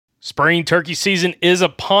Spring turkey season is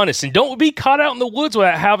upon us, and don't be caught out in the woods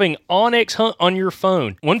without having onX Hunt on your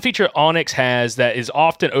phone. One feature onX has that is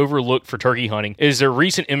often overlooked for turkey hunting is their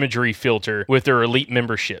recent imagery filter with their elite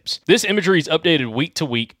memberships. This imagery is updated week to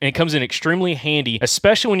week, and it comes in extremely handy,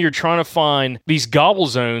 especially when you're trying to find these gobble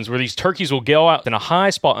zones where these turkeys will go out in a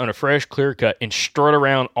high spot on a fresh clear cut and strut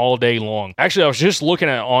around all day long. Actually, I was just looking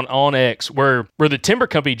at it on onX where the timber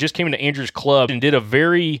company just came into Andrew's club and did a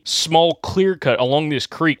very small clear cut along this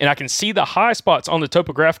creek, and I can see the high spots on the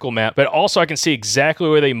topographical map, but also I can see exactly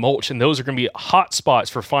where they mulch, and those are going to be hot spots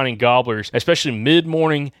for finding gobblers, especially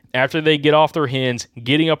mid-morning after they get off their hens,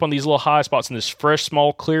 getting up on these little high spots in this fresh,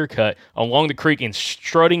 small clear cut along the creek and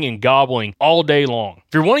strutting and gobbling all day long.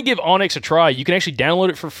 If you want to give onX a try, you can actually download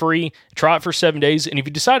it for free, try it for 7 days, and if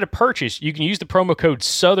you decide to purchase, you can use the promo code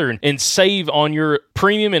SOUTHERN and save on your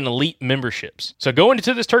premium and elite memberships. So go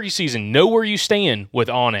into this turkey season, know where you stand with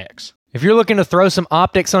onX. If you're looking to throw some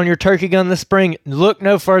optics on your turkey gun this spring, look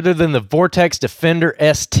no further than the Vortex Defender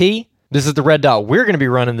ST. This is the red dot we're going to be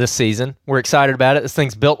running this season. We're excited about it. This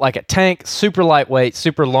thing's built like a tank, super lightweight,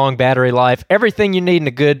 super long battery life, everything you need in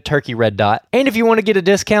a good turkey red dot. And if you want to get a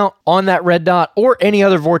discount on that red dot or any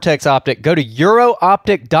other Vortex optic, go to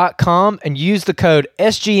eurooptic.com and use the code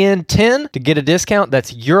SGN10 to get a discount.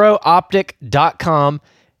 That's eurooptic.com,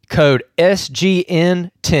 code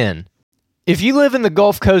SGN10. If you live in the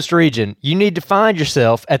Gulf Coast region, you need to find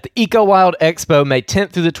yourself at the EcoWild Expo May 10th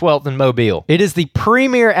through the 12th in Mobile. It is the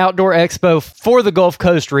premier outdoor expo for the Gulf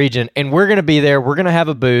Coast region, and we're going to be there. We're going to have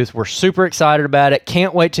a booth. We're super excited about it.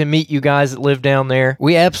 Can't wait to meet you guys that live down there.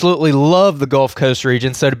 We absolutely love the Gulf Coast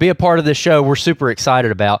region, so to be a part of this show, we're super excited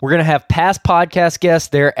about. We're going to have past podcast guests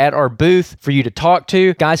there at our booth for you to talk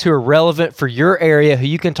to, guys who are relevant for your area, who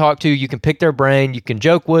you can talk to. You can pick their brain. You can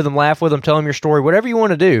joke with them, laugh with them, tell them your story, whatever you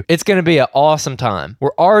want to do. It's going to be an awesome time.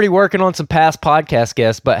 We're already working on some past podcast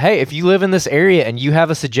guests, but hey, if you live in this area and you have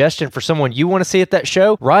a suggestion for someone you want to see at that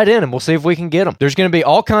show, write in and we'll see if we can get them. There's going to be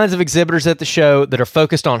all kinds of exhibitors at the show that are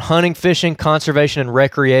focused on hunting, fishing, conservation, and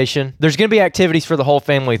recreation. There's going to be activities for the whole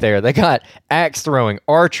family there. They got axe throwing,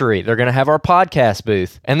 archery. They're going to have our podcast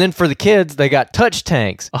booth. And then for the kids, they got touch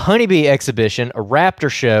tanks, a honeybee exhibition, a raptor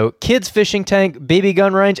show, kids fishing tank, BB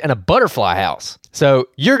gun range, and a butterfly house. So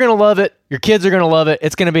you're going to love it. Your kids are going to love it.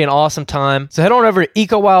 It's going to be an awesome time. So head on over to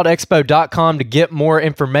ecowildexpo.com to get more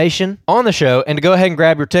information on the show and to go ahead and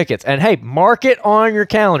grab your tickets. And hey, mark it on your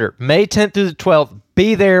calendar. May 10th through the 12th.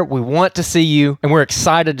 Be there. We want to see you, and we're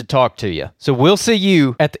excited to talk to you. So we'll see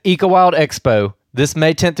you at the EcoWild Expo this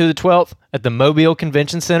May 10th through the 12th at the Mobile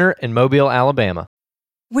Convention Center in Mobile, Alabama.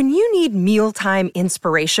 When you need mealtime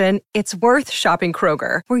inspiration, it's worth shopping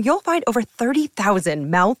Kroger, where you'll find over 30,000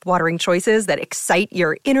 mouth-watering choices that excite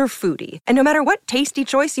your inner foodie. And no matter what tasty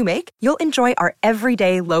choice you make, you'll enjoy our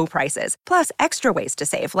everyday low prices, plus extra ways to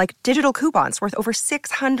save, like digital coupons worth over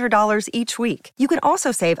 $600 each week. You can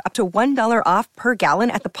also save up to $1 off per gallon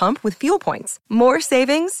at the pump with fuel points. More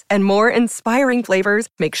savings and more inspiring flavors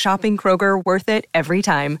make shopping Kroger worth it every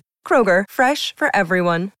time. Kroger, fresh for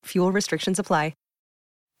everyone. Fuel restrictions apply.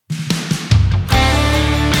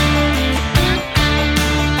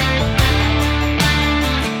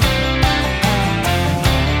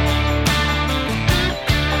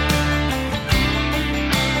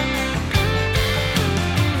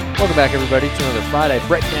 Welcome back, everybody, to another Friday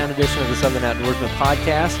breakdown edition of the Southern Outdoorsman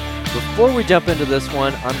podcast. Before we jump into this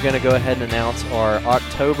one, I'm going to go ahead and announce our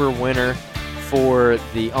October winner for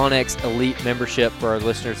the onX Elite membership for our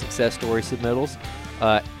listener success story submittals.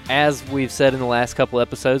 As we've said in the last couple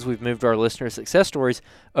episodes, we've moved our listener success stories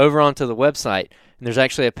over onto the website. And there's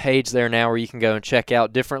actually a page there now where you can go and check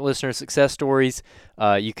out different listener success stories.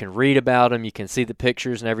 You can read about them. You can see the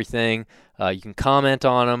pictures and everything. You can comment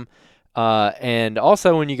on them. And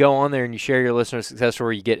also, when you go on there and you share your listener success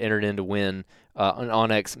story, you get entered in to win an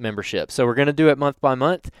onX membership. So we're going to do it month by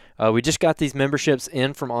month. We just got these memberships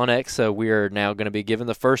in from onX, so we are now going to be giving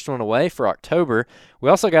the first one away for October. We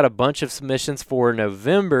also got a bunch of submissions for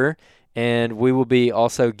November, and we will be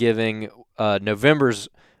also giving November's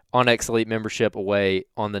onX Elite membership away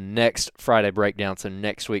on the next Friday breakdown, so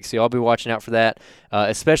next week. So y'all be watching out for that,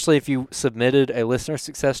 especially if you submitted a listener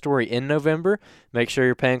success story in November. Make sure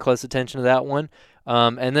you're paying close attention to that one.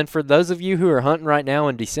 And then for those of you who are hunting right now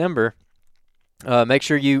in December, make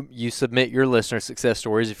sure you submit your listener success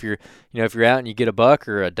stories. If you're out and you get a buck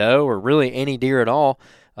or a doe or really any deer at all,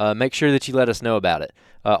 make sure that you let us know about it.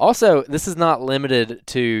 Also, this is not limited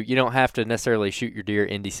to, you don't have to necessarily shoot your deer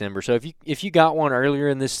in December. So if you got one earlier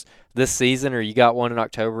in this season, or you got one in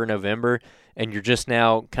October or November, and you're just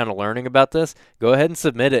now kind of learning about this, go ahead and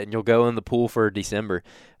submit it, and you'll go in the pool for December.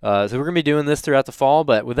 So we're going to be doing this throughout the fall,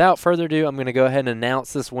 but without further ado, I'm going to go ahead and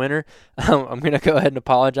announce this winner. I'm going to go ahead and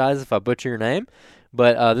apologize if I butcher your name,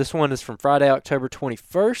 but this one is from Friday, October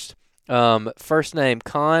 21st. First name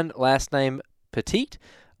Khan, last name Petit.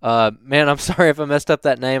 Man, I'm sorry if I messed up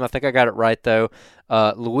that name. I think I got it right, though.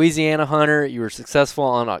 Louisiana hunter, you were successful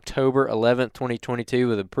on October 11th, 2022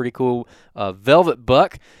 with a pretty cool velvet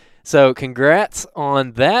buck. So congrats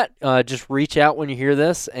on that. Just reach out when you hear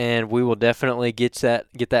this, and we will definitely get that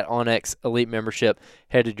onX Elite membership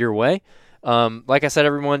headed your way. Like I said,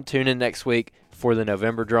 everyone, tune in next week for the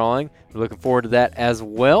November drawing. We're looking forward to that as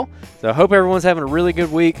well. So I hope everyone's having a really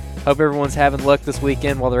good week. Hope everyone's having luck this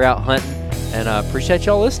weekend while they're out hunting. And I appreciate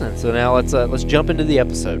y'all listening. So now let's jump into the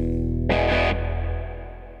episode.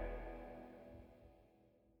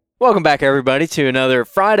 Welcome back, everybody, to another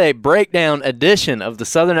Friday breakdown edition of the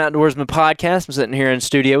Southern Outdoorsman Podcast. I'm sitting here in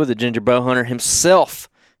studio with the Ginger Bow Hunter himself.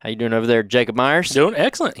 How you doing over there, Jacob Myers? Doing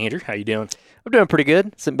excellent, Andrew. How you doing? I'm doing pretty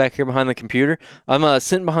good. Sitting back here behind the computer. I'm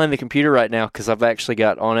sitting behind the computer right now because I've actually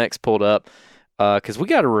got onX pulled up. Because we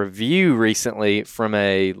got a review recently from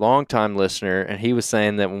a longtime listener, and he was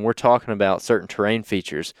saying that when we're talking about certain terrain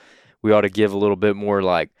features, we ought to give a little bit more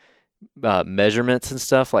like measurements and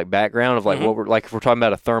stuff, like background of like what we're like. If we're talking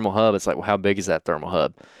about a thermal hub, it's like, well, how big is that thermal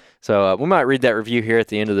hub? So we might read that review here at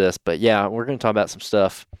the end of this. But yeah, we're going to talk about some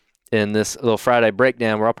stuff in this little Friday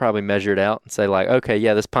breakdown where I'll probably measure it out and say like, okay,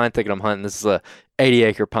 yeah, this pine thicket I'm hunting, this is a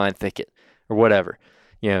 80-acre pine thicket or whatever.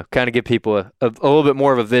 You know, kind of give people a little bit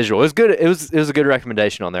more of a visual. It was good. It was a good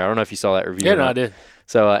recommendation on there. I don't know if you saw that review. Yeah, no, I did.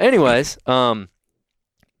 So, anyways,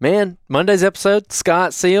 man, Monday's episode,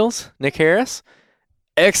 Scott Seals, Nick Harris,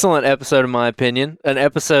 excellent episode in my opinion. An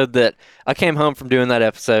episode that I came home from doing that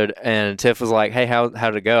episode, and Tiff was like, "Hey, how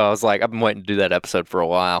did it go?" I was like, "I've been waiting to do that episode for a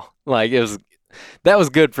while." Like that was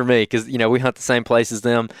good for me because we hunt the same place as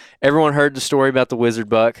them. Everyone heard the story about the wizard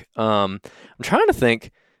buck. I'm trying to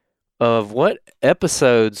think of what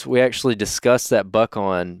episodes we actually discussed that buck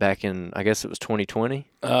on back in, I guess it was 2020.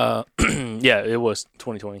 Yeah, it was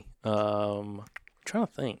 2020. I'm trying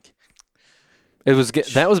to think.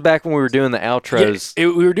 That was back when we were doing the outros. Yeah,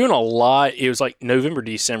 we were doing a lot. It was like November,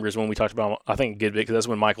 December is when we talked about, I think, a good bit because that's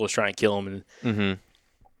when Michael was trying to kill him.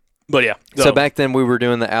 But yeah. So back then we were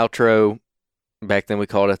doing the outro. Back then we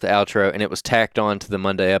called it the outro, and it was tacked on to the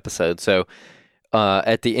Monday episode. So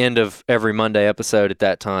at the end of every Monday episode at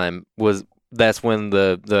that time that's when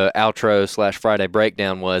the outro / Friday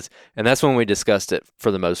breakdown was, and that's when we discussed it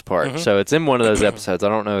for the most part. So it's in one of those episodes. I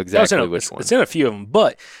don't know exactly which one. It's in a few of them,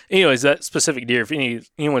 but anyways, that specific deer, if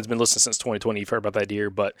anyone's been listening since 2020, you've heard about that deer,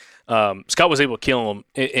 but Scott was able to kill him,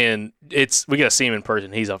 and we got to see him in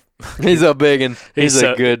person. He's a big one. He's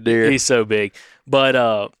a good deer. He's so big.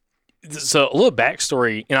 But so a little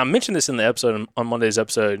backstory, and I mentioned this in the episode on Monday's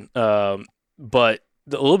episode, but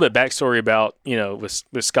a little bit backstory about, with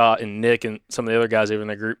Scott and Nick and some of the other guys over in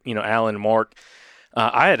the group, Alan and Mark.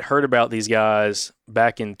 I had heard about these guys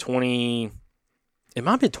back in it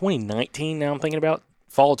might have been 2019 now I'm thinking about,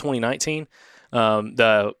 fall of 2019.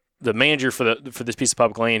 The manager for this piece of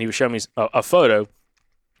public land, he was showing me a photo,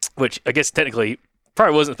 which I guess technically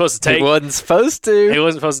probably wasn't supposed to take. He wasn't supposed to. He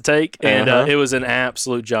wasn't supposed to take, and it was an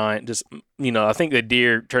absolute giant. Just, I think the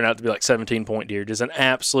deer turned out to be like 17-point deer, just an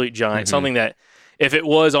absolute giant, something that if it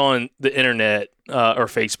was on the internet or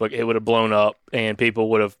Facebook, it would have blown up and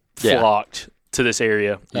people would have flocked to this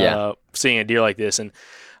area seeing a deer like this. And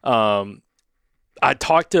I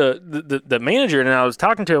talked to the manager, and I was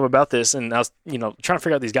talking to him about this, and I was trying to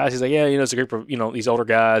figure out these guys. He's like, yeah, it's a group of these older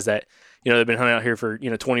guys that they've been hunting out here for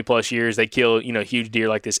 20 plus years. They kill huge deer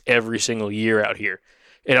like this every single year out here.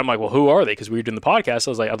 And I'm like, well, who are they? Because we were doing the podcast.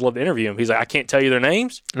 So I was like, I'd love to interview them. He's like, I can't tell you their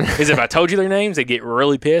names. He said, if I told you their names, they get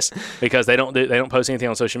really pissed because they don't post anything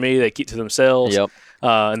on social media. They keep to themselves. Yep.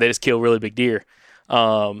 And they just kill really big deer.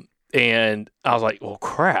 And I was like, well,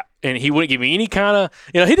 crap. And he wouldn't give me any kind of,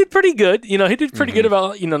 he did pretty good. He did pretty good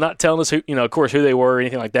about, not telling us who, of course, who they were or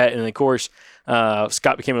anything like that. And of course,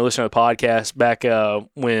 Scott became a listener to the podcast back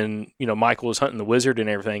when, Michael was hunting the wizard and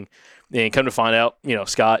everything. And come to find out,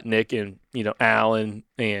 Scott, Nick, and, Alan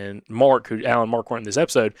and Mark, who Alan and Mark weren't in this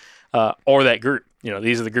episode, are that group.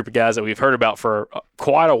 These are the group of guys that we've heard about for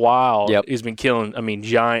quite a while. Yep. He's been killing,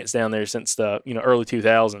 giants down there since the, early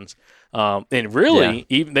 2000s. And really,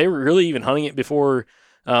 they were really even hunting it before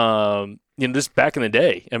Just back in the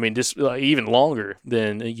day. I mean, just even longer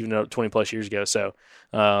than 20 plus years ago. So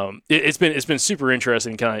it's been super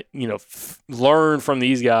interesting, kind of learn from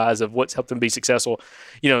these guys of what's helped them be successful,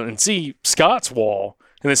 and see Scott's wall.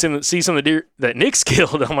 And then see some of the deer that Nick's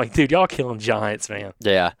killed. I'm like, dude, y'all killing giants, man.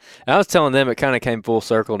 Yeah. I was telling them it kind of came full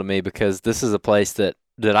circle to me because this is a place that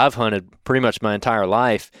I've hunted pretty much my entire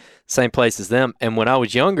life, same place as them. And when I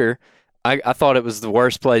was younger, I thought it was the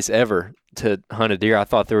worst place ever to hunt a deer. I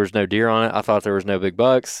thought there was no deer on it. I thought there was no big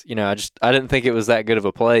bucks. I didn't think it was that good of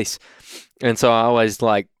a place. And so I always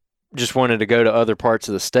just wanted to go to other parts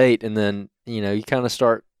of the state. And then, you kind of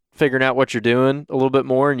start figuring out what you're doing a little bit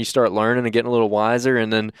more, and you start learning and getting a little wiser,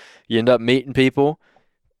 and then you end up meeting people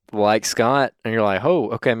like Scott, and you're like, oh,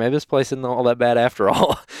 okay, maybe this place isn't all that bad after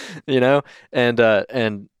all, and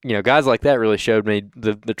guys like that really showed me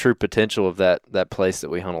the true potential of that place that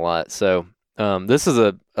we hunt a lot. So this is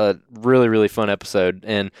a really, really fun episode.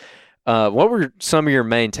 And what were some of your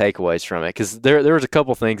main takeaways from it? Because there was a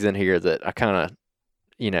couple things in here that I kind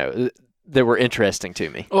of, that were interesting to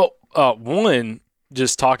me. Well, one,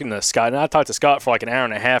 just talking to Scott, and I talked to Scott for like an hour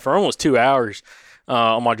and a half or almost 2 hours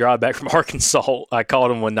on my drive back from Arkansas. I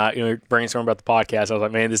called him one night, brainstorming about the podcast. I was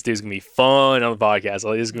like, man, this dude's going to be fun on the podcast.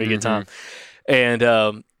 Like, this is going to be a good time. And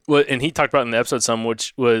and he talked about in the episode some,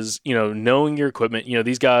 which was, knowing your equipment.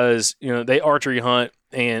 These guys, they archery hunt,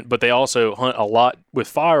 but they also hunt a lot with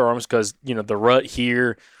firearms because, the rut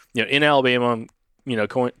here, in Alabama,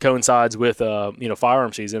 coincides with,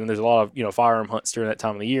 firearm season. And there's a lot of, firearm hunts during that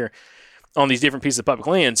time of the year on these different pieces of public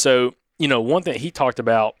land. So, one thing he talked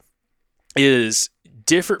about is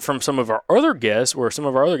different from some of our other guests, where some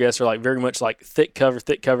of our other guests are like very much like thick cover,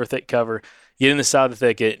 get in the side of the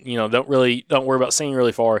thicket, don't worry about seeing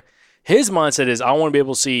really far. His mindset is, I want to be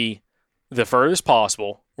able to see the furthest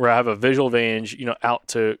possible, where I have a visual advantage, out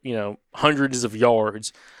to, hundreds of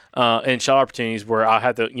yards, and shot opportunities where I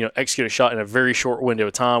have to, execute a shot in a very short window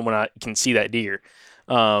of time when I can see that deer.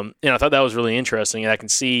 And I thought that was really interesting, and I can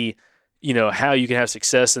see, how you can have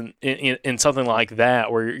success in something like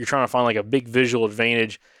that, where you're trying to find like a big visual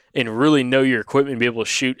advantage and really know your equipment and be able to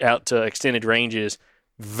shoot out to extended ranges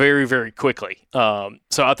very, very quickly. So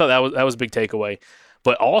I thought that was a big takeaway.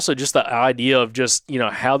 But also just the idea of just,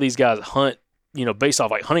 how these guys hunt, based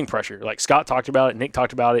off like hunting pressure. Like Scott talked about it, Nick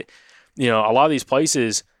talked about it. A lot of these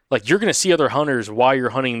places, like you're going to see other hunters while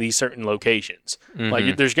you're hunting these certain locations. Mm-hmm.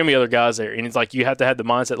 Like there's going to be other guys there. And it's like you have to have the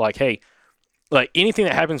mindset like, hey, like anything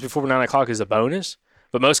that happens before 9 o'clock is a bonus.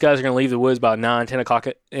 But most guys are going to leave the woods by 9, 10 o'clock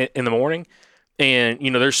in the morning. And,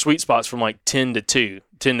 there's sweet spots from like 10 to 2,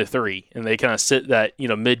 10 to 3. And they kind of sit that,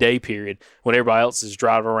 midday period when everybody else is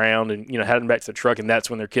driving around and, heading back to the truck. And that's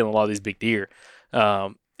when they're killing a lot of these big deer.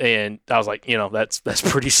 And I was like, that's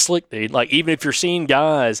pretty slick, dude. Like, even if you're seeing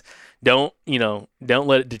guys, don't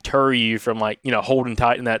let it deter you from like, holding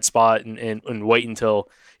tight in that spot and wait until,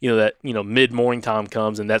 that, mid-morning time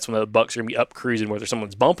comes, and that's when the bucks are going to be up cruising, whether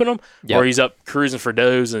someone's bumping them or he's up cruising for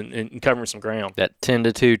does and covering some ground. That 10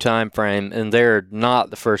 to 2 time frame, and they're not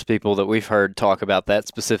the first people that we've heard talk about that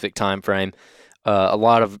specific time frame. A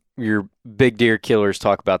lot of your big deer killers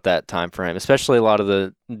talk about that time frame, especially a lot of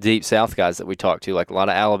the deep south guys that we talk to, like a lot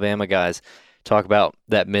of Alabama guys talk about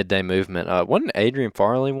that midday movement. Wasn't Adrian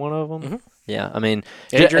Farley one of them? Mm-hmm. Yeah, I mean,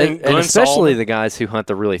 Adrian, and especially Solomon. The guys who hunt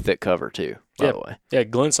the really thick cover too, by the way. Yeah,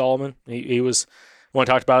 Glenn Solomon, he was, when I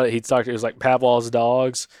talked about it, it was like Pavlov's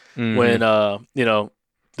dogs. Mm-hmm. When,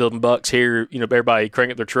 the bucks hear, everybody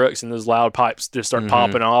crank up their trucks and those loud pipes just start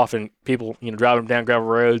popping off, and people, driving down gravel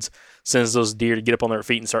roads, sends those deer to get up on their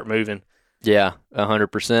feet and start moving. Yeah,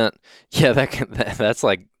 100%. Yeah, that's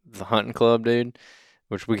like the hunting club, dude,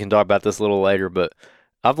 which we can talk about this a little later, but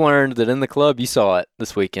I've learned that in the club, you saw it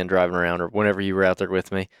this weekend driving around or whenever you were out there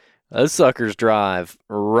with me, those suckers drive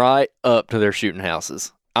right up to their shooting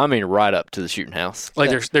houses. I mean, right up to the shooting house.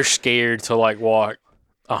 Like they're scared to like walk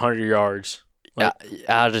 100 yards. Like,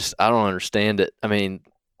 I don't understand it. I mean,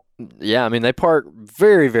 they park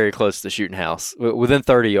very, very close to the shooting house, within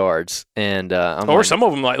 30 yards. And some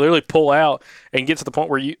of them like literally pull out and get to the point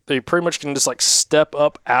where they pretty much can just like step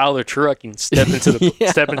up out of the truck and step into the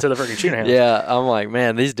freaking shooting house. Yeah, I'm like,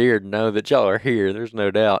 man, these deer know that y'all are here. There's no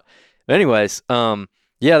doubt. But anyways, that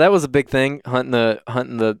was a big thing, hunting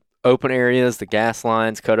the open areas, the gas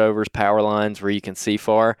lines, cutovers, power lines where you can see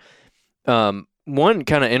far. One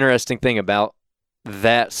kind of interesting thing about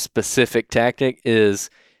that specific tactic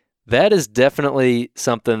is that is definitely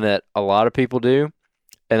something that a lot of people do,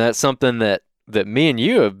 and that's something that me and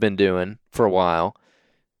you have been doing for a while.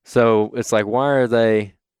 So it's like, why are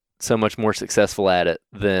they so much more successful at it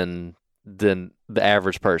than than the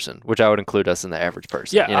average person, which I would include us in the average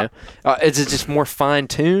person. Yeah, you know, is it just more fine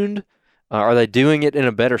tuned? Are they doing it in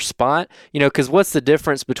a better spot? You know, because what's the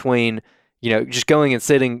difference between, you know, just going and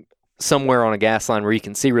sitting somewhere on a gas line where you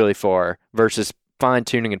can see really far versus fine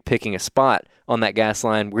tuning and picking a spot on that gas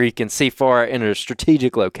line where you can see far in a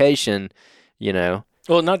strategic location, you know?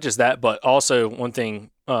 Well, not just that, but also one thing,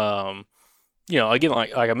 you know, again,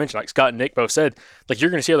 like I mentioned, like Scott and Nick both said, like you're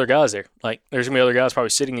going to see other guys there. Like there's going to be other guys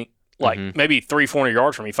probably sitting like maybe 300-400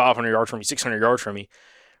 yards from me, 500 yards from me, 600 yards from me,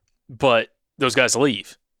 but those guys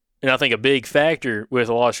leave. And I think a big factor with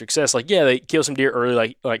a lot of success, like, yeah, they kill some deer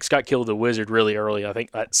early. Like Scott killed the wizard really early, I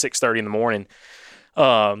think at 6:30 in the morning.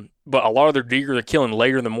 But a lot of their deer they're killing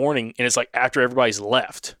later in the morning, and it's like after everybody's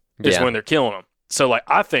left is when they're killing them. So, like,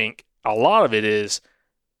 I think a lot of it is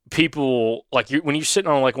people, like, when you're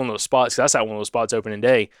sitting on, like, one of those spots, 'cause I sat one of those spots opening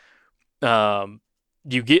day,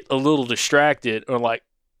 you get a little distracted or, like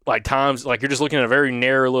times, like, you're just looking at a very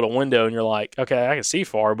narrow little window, and you're like, okay, I can see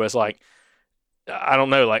far, but it's like, I don't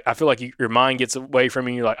know. Like, I feel like your mind gets away from you.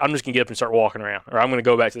 And you're like, I'm just going to get up and start walking around, or I'm going to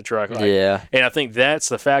go back to the truck. Like, yeah. And I think that's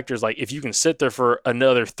the factors. Like, if you can sit there for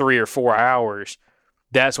another 3 or 4 hours,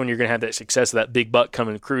 that's when you're going to have that success of that big buck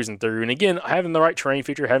coming cruising through. And again, having the right terrain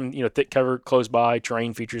feature, having, you know, thick cover close by,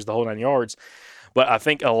 terrain features, the whole 9 yards. But I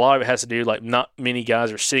think a lot of it has to do, like, not many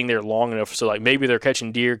guys are sitting there long enough. So, like, maybe they're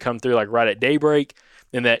catching deer come through, like, right at daybreak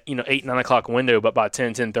in that, you know, 8, 9 o'clock window. But by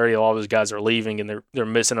 10:30, a lot of those guys are leaving, and they're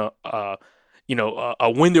missing a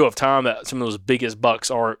window of time that some of those biggest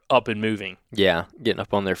bucks are up and moving. Yeah, getting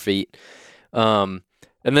up on their feet. And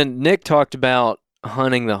then Nick talked about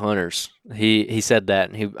hunting the hunters. He said that,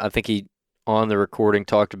 and I think he on the recording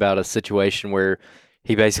talked about a situation where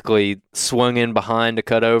he basically swung in behind a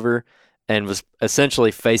cutover and was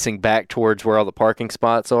essentially facing back towards where all the parking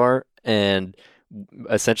spots are, and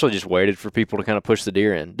essentially just waited for people to kind of push the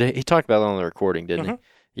deer in. He talked about that on the recording, didn't he?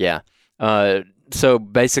 Yeah. So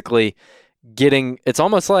basically, it's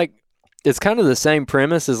almost like it's kind of the same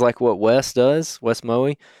premise as like what Wes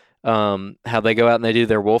Moe, how they go out and they do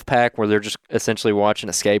their wolf pack where they're just essentially watching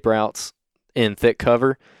escape routes in thick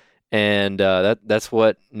cover, and that's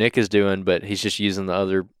what Nick is doing, but he's just using the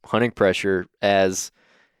other hunting pressure as,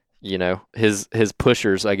 you know, his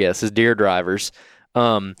pushers, I guess, his deer drivers.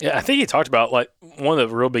 Yeah, I think he talked about, like, one of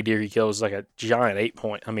the real big deer he killed was like a giant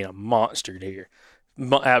 8-point, I mean a monster deer,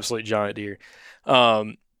 absolute giant deer.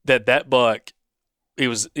 That buck, it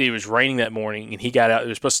was raining that morning, and he got out. It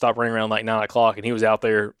was supposed to stop raining around like 9 o'clock, and he was out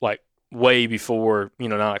there like way before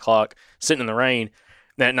 9 o'clock, sitting in the rain.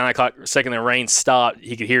 That 9 o'clock, second the rain stopped,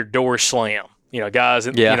 he could hear doors slam. Guys,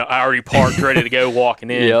 I already parked, ready to go, walking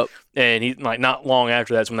in. Yep. And he, like, not long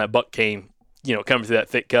after that's when that buck came, coming through that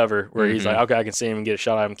thick cover where he's like, okay, I can see him and get a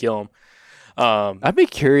shot at him and kill him. I'd be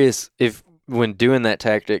curious if when doing that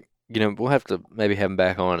tactic, we'll have to maybe have him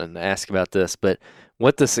back on and ask about this, but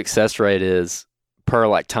what the success rate is per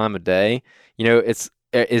like time of day.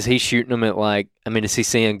 Is he shooting them at is he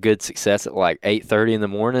seeing good success at like 8:30 in the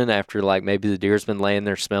morning after like maybe the deer's been laying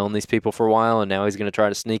there smelling these people for a while and now he's going to try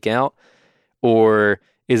to sneak out? Or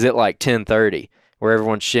is it like 10:30 where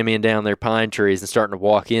everyone's shimmying down their pine trees and starting to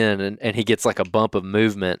walk in and he gets like a bump of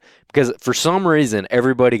movement? Because for some reason,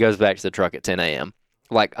 everybody goes back to the truck at 10 a.m.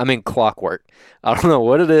 Clockwork. I don't know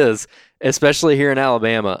what it is, especially here in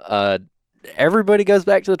Alabama. Everybody goes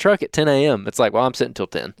back to the truck at 10 a.m. It's like, well, I'm sitting till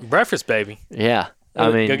 10. Breakfast, baby. Yeah.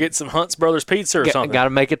 Go get some Hunt's Brothers pizza or something. Got to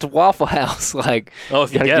make it to Waffle House.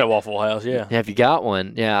 If you get a Waffle House, yeah. Yeah, if you got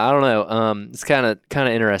one. Yeah, I don't know. It's kind of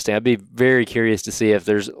interesting. I'd be very curious to see if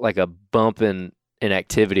there's like a bump in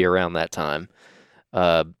activity around that time.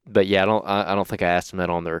 But yeah, I don't think I asked him that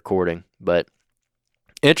on the recording. But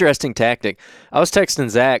interesting tactic. I was texting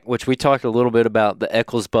Zach, which we talked a little bit about the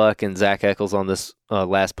Eccles buck and Zach Eccles on this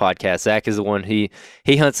last podcast. Zach is the one, he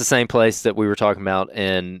hunts the same place that we were talking about,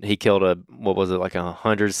 and he killed a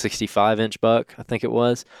 165-inch buck, I think it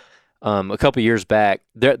was, a couple years back.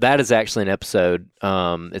 That is actually an episode.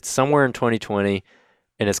 It's somewhere in 2020,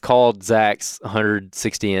 and it's called Zach's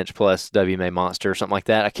 160-inch plus WMA Monster or something like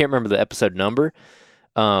that. I can't remember the episode number.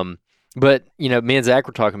 But, me and Zach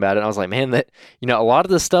were talking about it, and I was like, man, that, a lot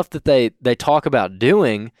of the stuff that they talk about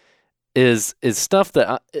doing is stuff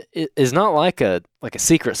that is not like a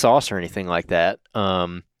secret sauce or anything like that.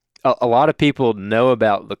 A lot of people know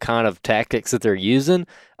about the kind of tactics that they're using.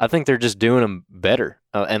 I think they're just doing them better.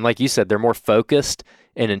 And like you said, they're more focused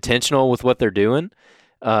and intentional with what they're doing.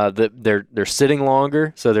 They're sitting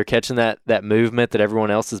longer, so they're catching that movement that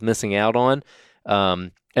everyone else is missing out on.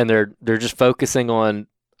 And they're just focusing on,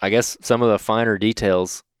 I guess, some of the finer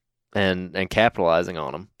details and capitalizing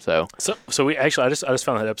on them. So we actually, I just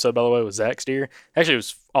found that episode, by the way, with Zach's deer. Actually, it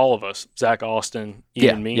was all of us, Zach, Austin, you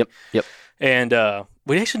and me. Yep. And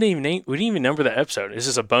we actually didn't even number that episode. This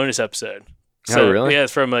is a bonus episode. So, oh, really? Yeah,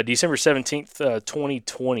 it's from December 17th,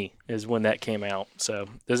 2020 is when that came out. So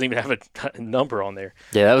it doesn't even have a number on there.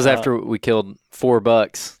 Yeah, that was after we killed 4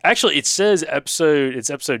 bucks. Actually, it says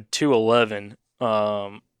episode 211,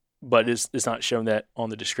 but it's not showing that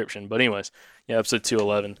on the description. But anyways, yeah, episode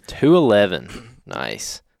 211. 211.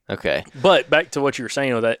 Nice. Okay. But back to what you were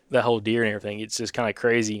saying with that whole deer and everything, it's just kind of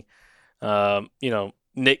crazy.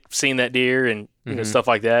 Nick seen that deer and stuff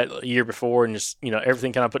like that a year before, and just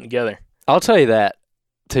everything kind of put together. I'll tell you that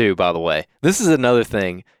too, by the way. This is another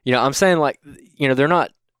thing. I'm saying, like, they're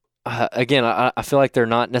not, again, I feel like they're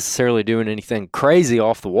not necessarily doing anything crazy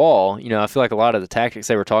off the wall. I feel like a lot of the tactics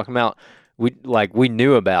they were talking about, we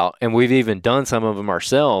knew about, and we've even done some of them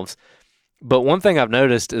ourselves. But one thing I've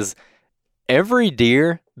noticed is every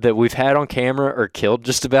deer that we've had on camera or killed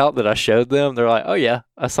just about that I showed them, they're like, oh yeah,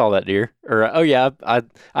 I saw that deer. Or, oh yeah, I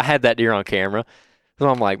had that deer on camera. So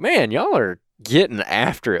I'm like, man, y'all are getting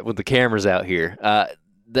after it with the cameras out here.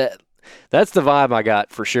 That's the vibe I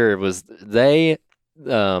got for sure. Was they're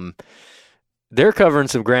covering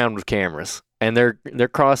some ground with cameras, and they're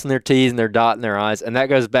crossing their T's and they're dotting their I's, and that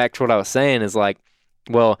goes back to what I was saying. Is like,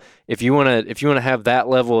 well, if you want to have that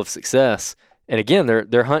level of success, and again,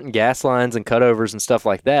 they're hunting gas lines and cutovers and stuff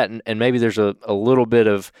like that, and maybe there's a little bit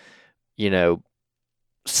of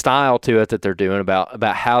style to it that they're doing about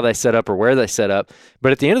how they set up or where they set up.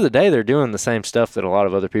 But at the end of the day, they're doing the same stuff that a lot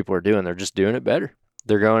of other people are doing. They're just doing it better.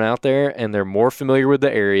 They're going out there and they're more familiar with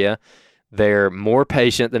the area. They're more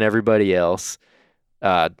patient than everybody else.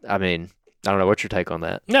 I mean, I don't know, what's your take on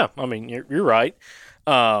that? No, I mean, you're right.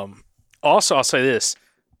 Also, I'll say this,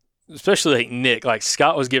 especially like Nick, like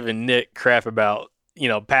Scott was giving Nick crap about,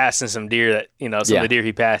 passing some deer that, some of the deer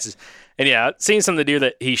he passes. And yeah, seeing some of the deer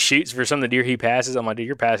that he shoots for some of the deer he passes, I'm like, dude,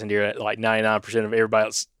 you're passing deer that like 99% of everybody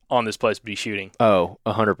else on this place would be shooting. Oh,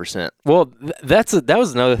 100%. Well, that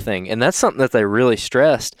was another thing, and that's something that they really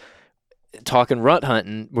stressed talking rut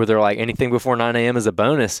hunting, where they're like, anything before 9 a.m. is a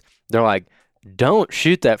bonus. They're like, don't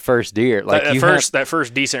shoot that first deer. Like that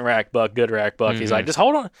first decent rack buck, good rack buck. He's like, just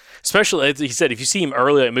hold on. Especially, he said, if you see him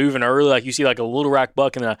early, like moving early, like you see like a little rack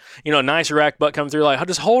buck and a nicer rack buck come through, like,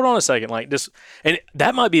 just hold on a second, like just. And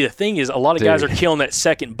that might be the thing, is a lot of guys are killing that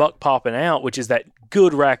second buck popping out, which is that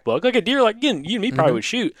good rack buck, like a deer, like again, you and me probably would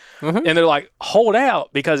shoot, and they're like, hold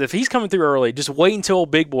out, because if he's coming through early, just wait until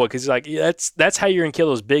big boy, because like that's how you're gonna kill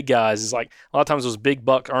those big guys. Is like a lot of times those big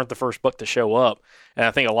bucks aren't the first buck to show up. And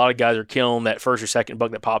I think a lot of guys are killing that first or second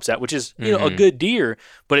buck that pops out, which is a good deer,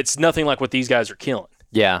 but it's nothing like what these guys are killing.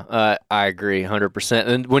 Yeah, I agree 100%.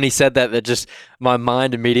 And when he said that just my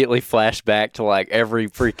mind immediately flashed back to like every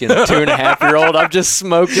freaking 2.5-year-old I've just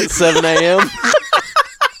smoked at 7 a.m.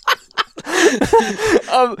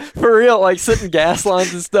 For real, like sitting gas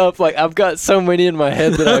lines and stuff, like I've got so many in my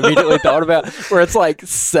head that I immediately thought about, where it's like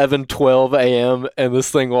 7:12 a.m. and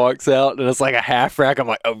this thing walks out and it's like a half rack. I'm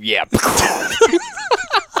like, oh yeah.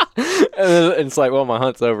 And it's like, well, my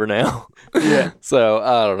hunt's over now. Yeah. So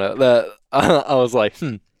I don't know. That I was like,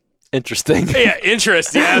 interesting. Yeah,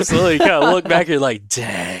 interesting. Absolutely. You kind of look back and you're like,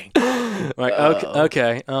 dang. Like,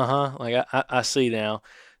 okay, Like I see now.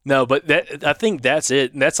 No, but I think that's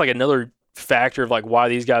it. And that's like another factor of like why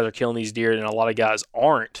these guys are killing these deer and a lot of guys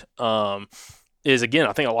aren't. Is again,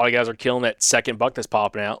 I think a lot of guys are killing that second buck that's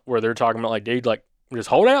popping out, where they're talking about like, dude, like just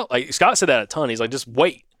hold out. Like Scott said that a ton. He's like, just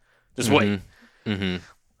wait, wait. Mm-hmm.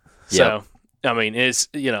 So I mean, it's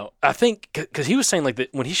I think because he was saying like that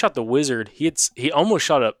when he shot the Wizard, he almost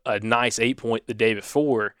shot a nice 8-point the day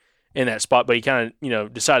before in that spot, but he kind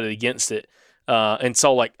of decided against it. And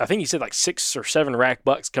so like I think he said like 6 or 7 rack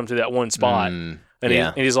bucks come to that one spot, and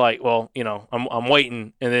he's like, well, I'm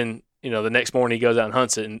waiting, and then the next morning he goes out and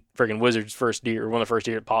hunts it, and freaking Wizard's first deer, one of the first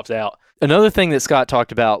deer that pops out. Another thing that Scott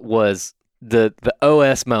talked about was the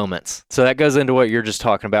OS moments. So that goes into what you're just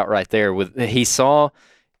talking about right there. With he saw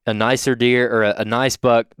a nicer deer or a nice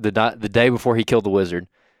buck the day before he killed the Wizard,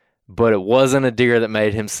 but it wasn't a deer that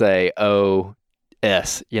made him say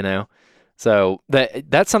OS. So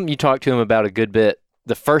that's something you talked to him about a good bit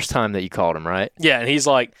the first time that you called him, right? Yeah, and he's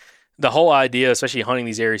like, the whole idea, especially hunting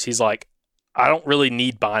these areas, he's like, I don't really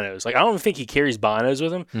need binos. Like, I don't think he carries binos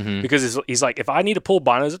with him, because he's like, if I need to pull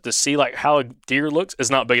binos up to see like how a deer looks, it's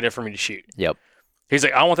not big enough for me to shoot. Yep. He's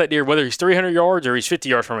like, I want that deer, whether he's 300 yards or he's 50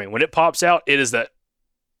 yards from me. When it pops out, it is that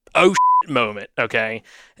moment, okay?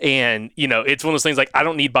 And, it's one of those things like, I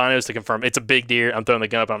don't need binos to confirm. It's a big deer. I'm throwing the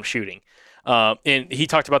gun up and I'm shooting. And he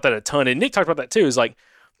talked about that a ton. And Nick talked about that too. Is like,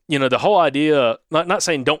 the whole idea, not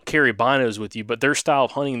saying don't carry binos with you, but their style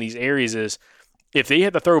of hunting in these areas is if they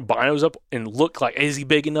have to throw binos up and look like, is he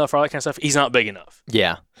big enough, all that kind of stuff, he's not big enough.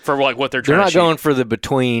 Yeah. For like what they're trying to shoot. They're not going for the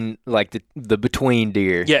between, like the between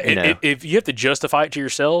deer. Yeah, if you have to justify it to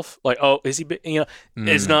yourself, like, oh, is he big?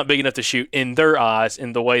 It's not big enough to shoot in their eyes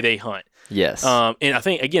in the way they hunt. Yes. And I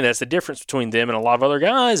think, again, that's the difference between them and a lot of other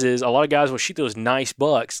guys is a lot of guys will shoot those nice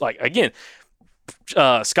bucks. Like, again,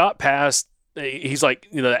 Scott passed, he's like,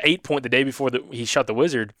 the 8 point the day before he shot the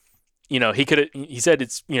Wizard. He said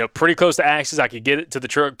it's, pretty close to axis. I could get it to the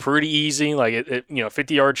truck pretty easy. Like,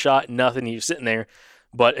 50-yard shot, nothing. He was sitting there.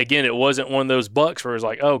 But, again, it wasn't one of those bucks where it was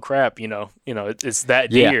like, oh, crap, it's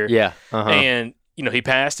that deer. Yeah. Uh-huh. And, he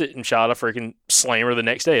passed it and shot a freaking slammer the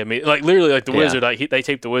next day. I mean, like, literally, like the Wizard, like they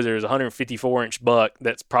taped the Wizard as a 154-inch buck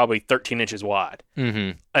that's probably 13 inches wide.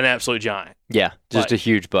 Mm-hmm. An absolute giant. Yeah, just a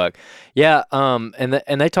huge buck. Yeah, and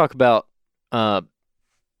they talk about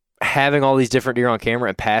having all these different deer on camera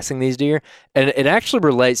and passing these deer. And it actually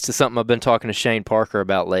relates to something I've been talking to Shane Parker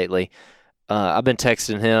about lately. I've been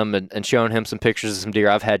texting him and showing him some pictures of some deer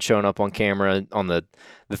I've had showing up on camera on the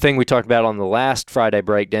thing we talked about on the last Friday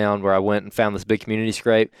breakdown where I went and found this big community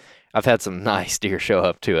scrape. I've had some nice deer show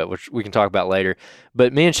up to it, which we can talk about later.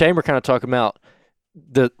 But me and Shane were kind of talking about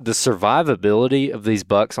the survivability of these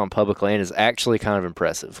bucks on public land is actually kind of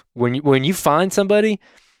impressive. When you find somebody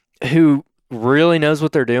who really knows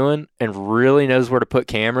what they're doing and really knows where to put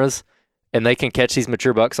cameras and they can catch these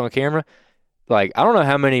mature bucks on camera, like, I don't know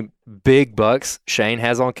how many big bucks Shane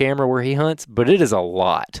has on camera where he hunts, but it is a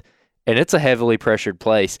lot. And it's a heavily pressured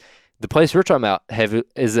place. The place we're talking about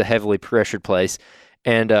is a heavily pressured place.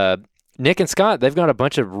 And Nick and Scott, they've got a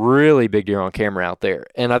bunch of really big deer on camera out there.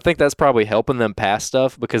 And I think that's probably helping them pass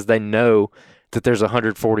stuff because they know that there's a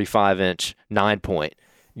 145-inch 9-point,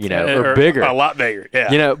 or bigger. A lot bigger,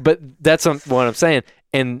 yeah. But that's what I'm saying.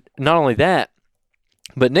 And not only that,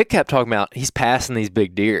 but Nick kept talking about he's passing these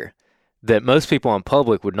big deer that most people on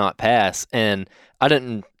public would not pass. And I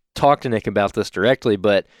didn't talk to Nick about this directly,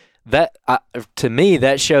 but to me,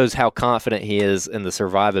 that shows how confident he is in the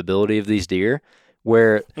survivability of these deer,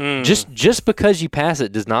 where just because you pass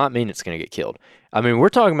it does not mean it's going to get killed. I mean, we're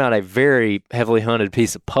talking about a very heavily hunted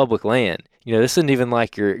piece of public land. This isn't even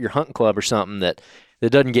like your hunting club or something that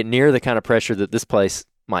doesn't get near the kind of pressure that this place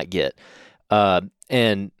might get. And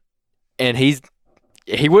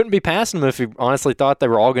he wouldn't be passing them if he honestly thought they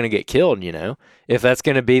were all going to get killed, if that's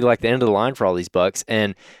going to be like the end of the line for all these bucks.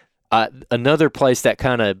 And another place that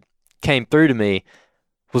kind of came through to me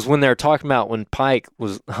was when they were talking about when Pike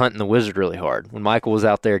was hunting the Wizard really hard, when Michael was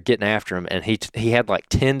out there getting after him, and he had like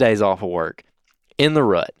 10 days off of work in the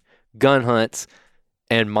rut, gun hunts,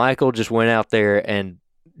 and Michael just went out there and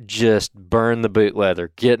just burned the boot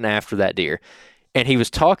leather getting after that deer. And he was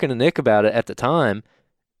talking to Nick about it at the time,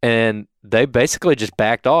 and they basically just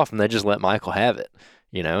backed off and they just let Michael have it,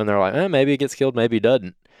 and they're like, maybe he gets killed, maybe he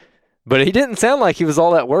doesn't. But he didn't sound like he was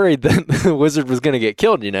all that worried that the Wizard was going to get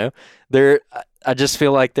killed, I just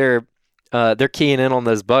feel like they're keying in on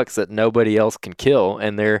those bucks that nobody else can kill,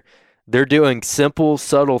 and they're doing simple,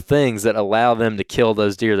 subtle things that allow them to kill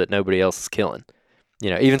those deer that nobody else is killing.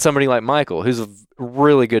 Even somebody like Michael, who's a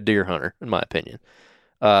really good deer hunter, in my opinion.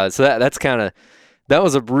 So that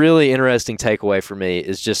was a really interesting takeaway for me,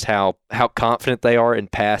 is just how confident they are in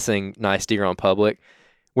passing nice deer on public,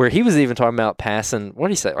 where he was even talking about passing, what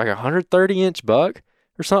did he say, like a 130-inch buck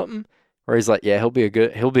or something, where he's like, yeah, he'll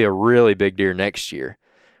be a really big deer next year.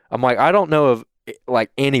 I'm like, I don't know of like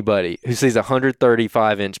anybody who sees a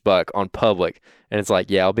 135-inch buck on public and it's like,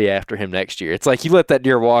 yeah, I'll be after him next year. It's like you let that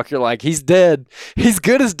deer walk, you're like, he's dead. He's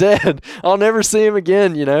good as dead. I'll never see him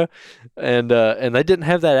again, And they didn't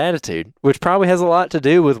have that attitude, which probably has a lot to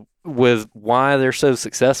do with why they're so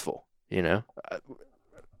successful,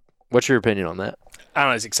 What's your opinion on that? I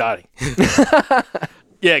don't know. It's exciting.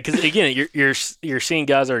 Yeah, because again, you're seeing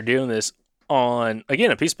guys that are doing this on,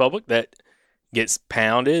 again, a piece of public that gets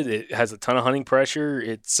pounded. It has a ton of hunting pressure.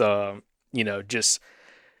 It's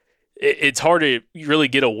it's hard to really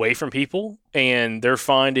get away from people, and they're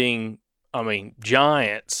finding,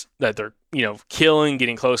 giants that they're killing,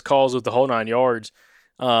 getting close calls with the whole 9 yards,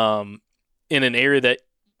 in an area that,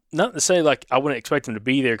 not to say like I wouldn't expect them to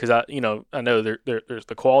be there, because I know there's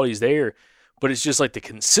the quality's there, but it's just like the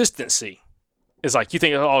consistency. It's like you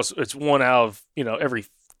think, it's one out of every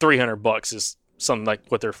 300 bucks is something like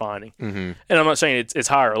what they're finding. Mm-hmm. And I'm not saying it's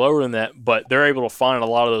higher or lower than that, but they're able to find a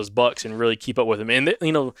lot of those bucks and really keep up with them. And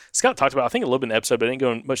Scott talked about, I think, a little bit in the episode, but I didn't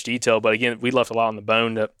go in much detail. But again, we left a lot on the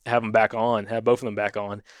bone to have both of them back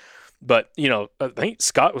on. But I think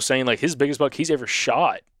Scott was saying like his biggest buck he's ever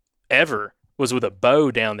shot ever was with a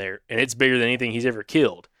bow down there, and it's bigger than anything he's ever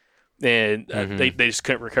killed. And they just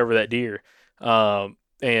couldn't recover that deer.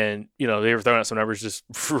 And, you know, they were throwing out some numbers just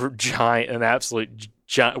for an absolute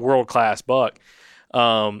giant world-class buck.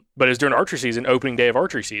 But it was during archery season, opening day of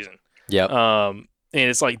archery season. Yep. And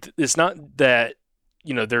it's like, it's not that,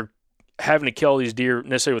 you know, they're having to kill these deer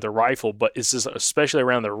necessarily with a rifle, but it's just especially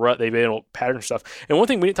around the rut, they've been able to pattern stuff. And one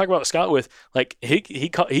thing we didn't talk about Scott with, like, he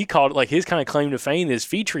called it, like, his kind of claim to fame is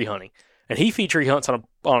feed tree hunting. And he feed tree hunts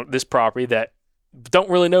on this property that don't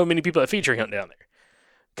really know many people that feed tree hunt down there.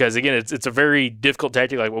 Because again, it's a very difficult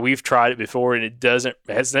tactic. Like, well, we've tried it before, and it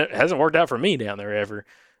hasn't worked out for me down there ever.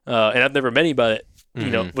 And I've never met anybody that,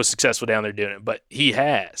 you know, was successful down there doing it, but he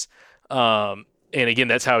has. And again,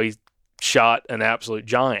 that's how he shot an absolute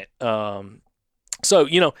giant. So,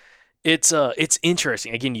 you know, it's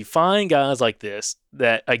interesting. Again, you find guys like this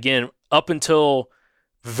that, again, up until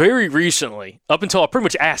very recently, up until I pretty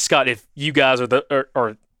much asked Scott if you guys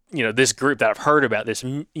are you know, this group that I've heard about, this,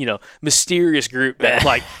 you know, mysterious group that,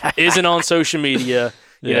 like, isn't on social media,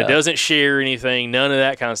 you know, doesn't share anything, none of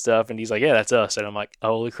that kind of stuff. And he's like, yeah, that's us. And I'm like,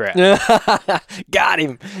 holy crap. Got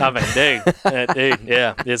him. I mean, dude,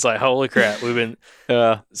 yeah. It's like, holy crap. We've been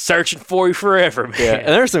searching for you forever, man. Yeah, and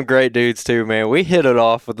there's some great dudes too, man. We hit it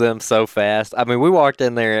off with them so fast. I mean, we walked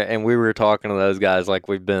in there and we were talking to those guys like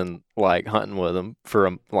we've been like hunting with them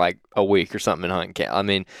for like a week or something in hunting camp. I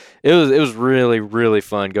mean, it was really, really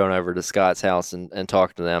fun going over to Scott's house and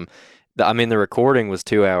talking to them. I mean, the recording was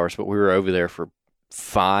 2 hours, but we were over there for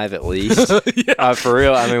 5 at least. For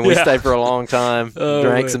real. I mean, we stayed for a long time,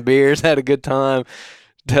 drank some beers, had a good time,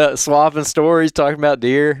 swapping stories, talking about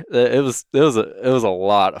deer. It was a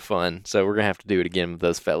lot of fun. So we're gonna have to do it again with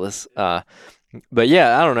those fellas. But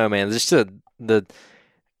yeah, I don't know, man. Just the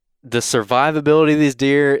survivability of these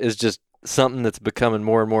deer is just something that's becoming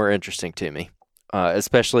more and more interesting to me.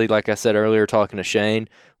 Especially, like I said earlier, talking to Shane,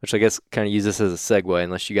 which I guess kind of use this as a segue,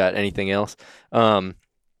 unless you got anything else.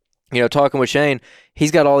 You know, talking with Shane,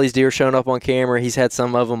 he's got all these deer showing up on camera. He's had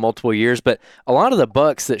some of them multiple years, but a lot of the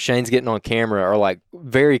bucks that Shane's getting on camera are like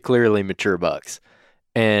very clearly mature bucks.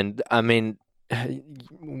 And I mean,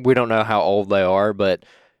 we don't know how old they are, but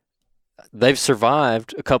they've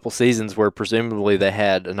survived a couple seasons where presumably they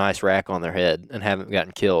had a nice rack on their head and haven't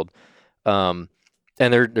gotten killed. And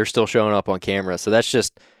they're still showing up on camera. So that's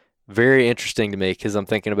just very interesting to me because I'm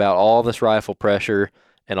thinking about all this rifle pressure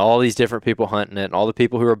and all these different people hunting it and all the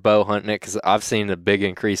people who are bow hunting it, because I've seen a big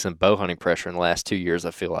increase in bow hunting pressure in the last 2 years,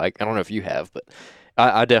 I feel like. I don't know if you have, but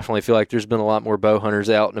I definitely feel like there's been a lot more bow hunters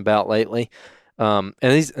out and about lately. And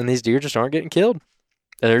these deer just aren't getting killed.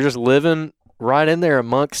 And they're just living right in there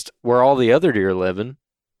amongst where all the other deer are living,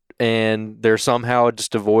 and they're somehow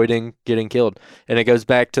just avoiding getting killed. And it goes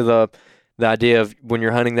back to the idea of when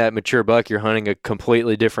you're hunting that mature buck, you're hunting a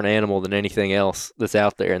completely different animal than anything else that's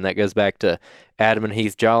out there. And that goes back to Adam and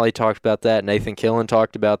Heath Jolly talked about that. Nathan Killen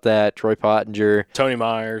talked about that. Troy Pottinger. Tony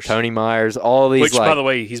Myers. All these. Which, by the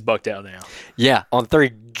way, he's bucked out now. Yeah, on 3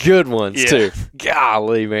 good ones, too.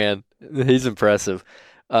 Golly, man. He's impressive.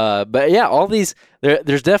 But, yeah, all these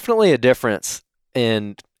there's definitely a difference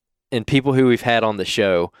in people who we've had on the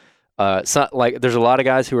show. Like there's a lot of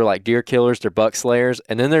guys who are like deer killers, they're buck slayers.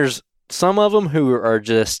 And then there's some of them who are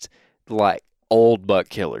just like old buck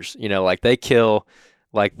killers, you know, like they kill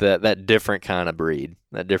like that different kind of breed,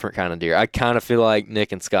 that different kind of deer. I kind of feel like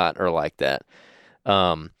Nick and Scott are like that.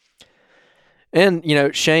 And, you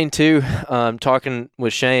know, Shane too, talking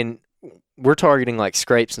with Shane, we're targeting like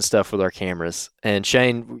scrapes and stuff with our cameras. And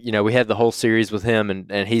Shane, you know, we had the whole series with him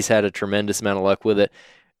and he's had a tremendous amount of luck with it.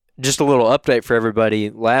 Just a little update for everybody.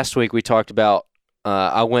 Last week we talked about,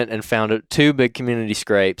 I went and found 2 big community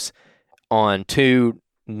scrapes on 2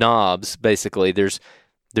 knobs, basically. There's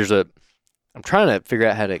I'm trying to figure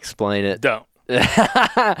out how to explain it. Don't.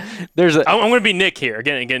 I'm going to be Nick here.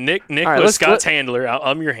 Again, Nick right, was Scott's handler.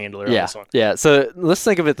 I'm your handler on this one. Yeah, so let's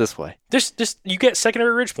think of it this way. Just you get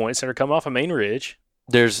secondary ridge points that are coming off a main ridge.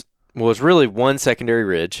 It's really one secondary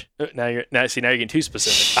ridge. Now you're getting too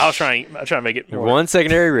specific. I'll try to make it more. One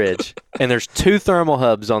secondary ridge, and there's 2 thermal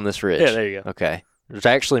hubs on this ridge. Yeah, there you go. Okay. There's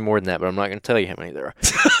actually more than that, but I'm not going to tell you how many there are.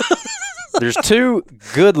 There's 2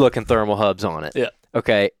 good-looking thermal hubs on it. Yeah.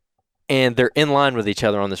 Okay. And they're in line with each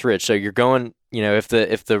other on this ridge. So you're going, you know, if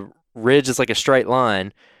the ridge is like a straight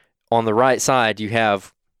line, on the right side you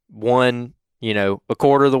have one, you know, a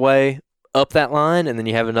quarter of the way up that line, and then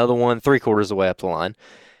you have another one 3/4 of the way up the line.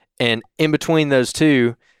 And in between those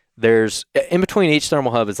 2, in between each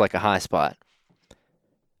thermal hub is like a high spot.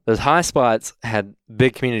 Those high spots had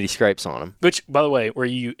big community scrapes on them. Which, by the way, were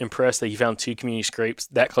you impressed that you found 2 community scrapes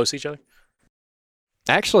that close to each other?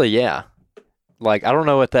 Actually, yeah. Like, I don't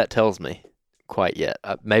know what that tells me. quite yet.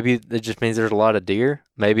 Maybe it just means there's a lot of deer.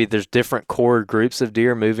 Maybe there's different core groups of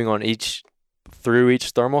deer moving on through each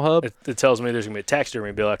thermal hub. It tells me there's going to be a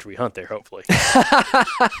taxidermy bill after we hunt there, hopefully.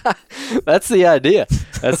 That's the idea.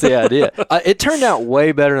 It turned out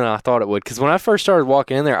way better than I thought it would, because when I first started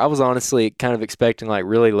walking in there, I was honestly kind of expecting like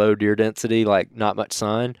really low deer density, like not much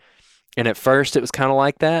sign. And at first it was kind of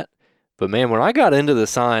like that. But man, when I got into the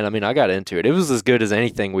sign, I mean, I got into it. It was as good as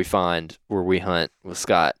anything we find where we hunt with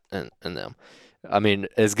Scott and them. I mean,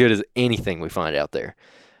 as good as anything we find out there.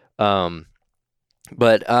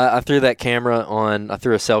 But I threw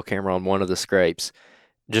a cell camera on one of the scrapes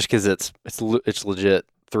just because it's legit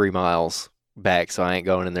 3 miles back, so I ain't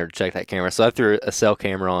going in there to check that camera. So I threw a cell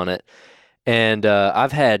camera on it, and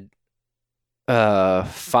I've had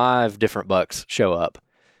 5 different bucks show up.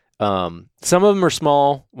 Some of them are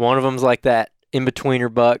small. One of them's like that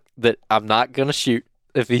in-betweener buck that I'm not going to shoot.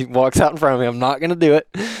 If he walks out in front of me, I'm not going to do it.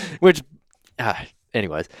 Which,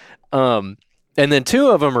 anyways. And then 2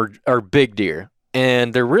 of them are big deer.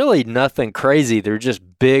 And they're really nothing crazy. They're just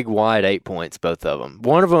big, wide 8-points, both of them.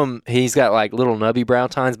 One of them, he's got like little nubby brow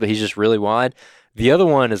tines, but he's just really wide. The other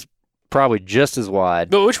one is probably just as wide.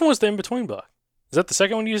 But which one was the in-between buck? Is that the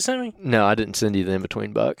second one you just sent me? No, I didn't send you the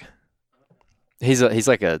in-between buck. He's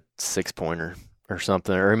like a 6-pointer or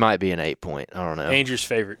something, or he might be an 8-point. I don't know. Andrew's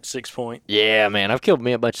favorite 6-point. Yeah, man, I've killed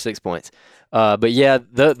me a bunch of 6-points. But yeah,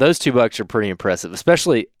 those 2 bucks are pretty impressive,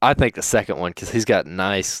 especially I think the second one, because he's got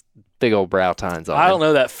nice big old brow tines on him. I don't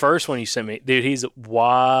know that first one you sent me, dude. He's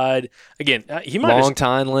wide. Again, he might long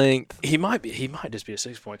tine length. He might just be a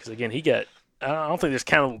 6-point, because again, he got. I don't think there's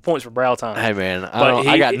countable points for brow tine. Hey man,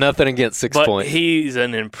 I got nothing against 6-point. He's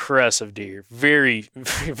an impressive deer, very,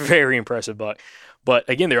 very impressive buck. But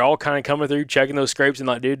again, they're all kind of coming through, checking those scrapes, and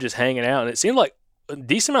like, dude, just hanging out. And it seemed like a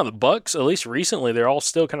decent amount of the bucks, at least recently, they're all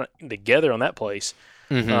still kind of together on that place.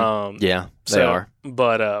 Mm-hmm. Yeah, they are.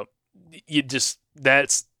 But it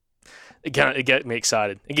got me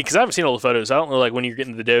excited again, because I haven't seen all the photos. I don't know like when you're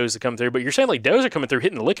getting the does to come through, but you're saying like does are coming through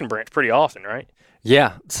hitting the licking branch pretty often, right?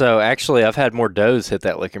 Yeah. So actually, I've had more does hit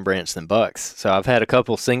that licking branch than bucks. So I've had a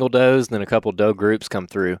couple single does, then a couple doe groups come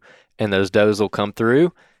through, and those does will come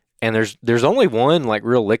through. And there's only one like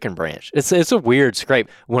real licking branch. It's a weird scrape.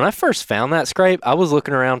 When I first found that scrape, I was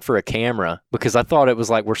looking around for a camera because I thought it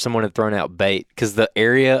was like where someone had thrown out bait, because the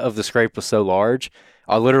area of the scrape was so large.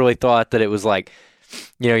 I literally thought that it was like,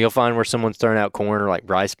 you'll find where someone's thrown out corn or like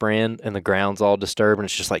rice bran and the ground's all disturbed and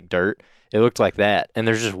it's just like dirt. It looked like that. And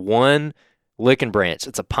there's just one licking branch.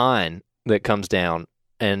 It's a pine that comes down,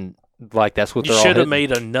 and like that's what they're all You should have hitting.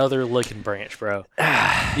 made another licking branch, bro.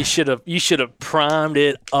 You should have primed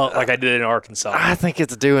it up like I did in Arkansas. I think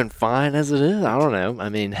it's doing fine as it is. I don't know. I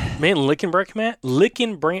mean, man, licking branch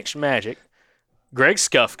magic. Greg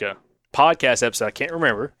Skufka podcast episode. I can't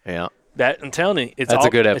remember. yeah. That I'm telling you, That's a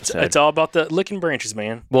good episode. It's all about the licking branches,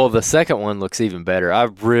 man. Well, the second one looks even better. I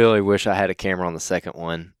really wish I had a camera on the second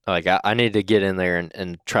one. Like, I need to get in there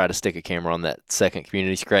and try to stick a camera on that second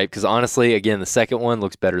community scrape, because honestly, again, the second one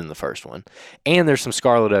looks better than the first one. And there's some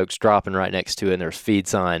scarlet oaks dropping right next to it, and there's feed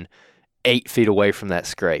sign 8 feet away from that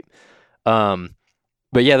scrape. But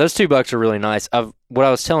yeah, those 2 bucks are really nice. What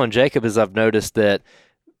I was telling Jacob is I've noticed that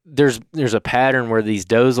there's a pattern where these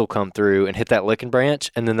does will come through and hit that licking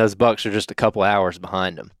branch, and then those bucks are just a couple hours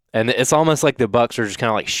behind them. And it's almost like the bucks are just kind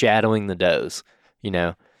of like shadowing the does,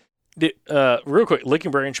 Real quick, licking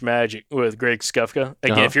branch magic with Greg Skufka.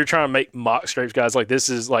 Again, if you're trying to make mock scrapes, guys, like this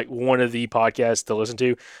is like one of the podcasts to listen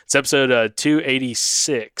to. It's episode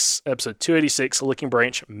 286. Episode 286, licking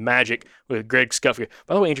branch magic with Greg Skufka.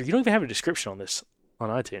 By the way, Andrew, you don't even have a description on this on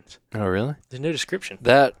iTunes. Oh, really? There's no description.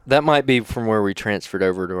 That might be from where we transferred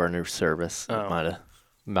over to our new service. It might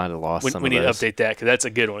have lost some of those. We need to update that, because that's a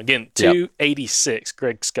good one. Again, 286,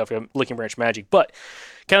 Greg Skufka, licking branch magic. But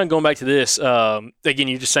kind of going back to this, again,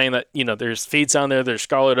 you're just saying that, there's feeds on there's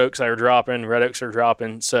scarlet oaks that are dropping, red oaks are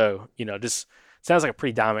dropping. So, just sounds like a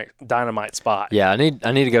pretty dynamite spot. Yeah, I need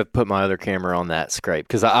to go put my other camera on that scrape,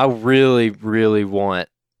 because I really, really want,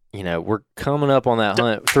 we're coming up on that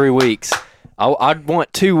hunt 3 weeks. I'd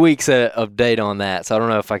want 2 weeks of data on that, so I don't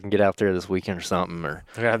know if I can get out there this weekend or something. Or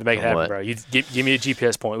I'm gonna have to make it happen, bro. You give me a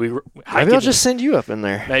GPS point. Maybe I'll just send you up in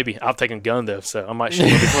there. Maybe I'll take a gun though, so I might shoot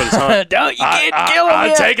him before this hunt. Don't you can't kill him?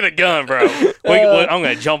 I'm taking a gun, bro. I'm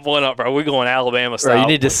gonna jump one up, bro. We're going Alabama style. Bro, you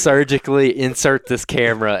need to surgically insert this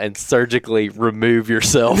camera and surgically remove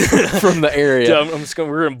yourself from the area. Dude,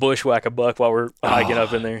 we're gonna bushwhack a buck while we're hiking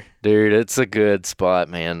up in there. Dude, it's a good spot,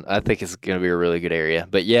 man. I think it's gonna be a really good area.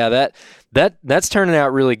 But yeah, that's turning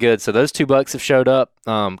out really good. So those 2 bucks have showed up.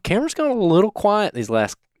 Camera's gone a little quiet these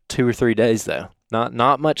last 2 or 3 days, though.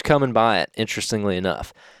 Not much coming by it, interestingly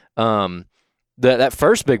enough. That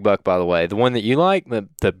first big buck, by the way, the one that you like,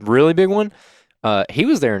 the really big one, he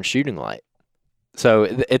was there in shooting light. So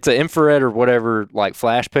it's an infrared or whatever, like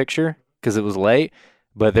flash picture, because it was late,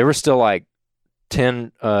 but there was still like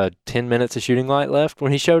 10 minutes of shooting light left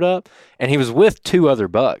when he showed up, and he was with 2 other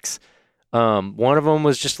bucks. One of them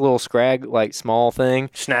was just a little scrag, like small thing.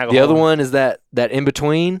 Snaggle. The other one is that in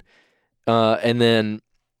between, and then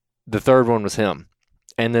the third one was him,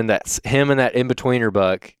 and then that's him and that in betweener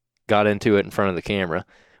buck got into it in front of the camera,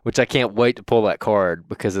 which I can't wait to pull that card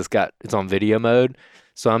because it's on video mode.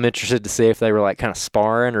 So I'm interested to see if they were like kind of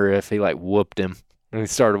sparring or if he like whooped him and he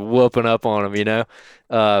started whooping up on him,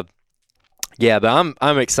 Yeah, but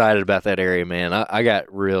I'm excited about that area, man. I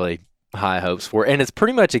got really high hopes for it. And it's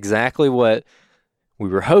pretty much exactly what we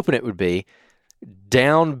were hoping it would be.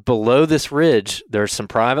 Down below this ridge, there's some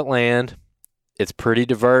private land. It's pretty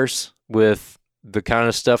diverse with the kind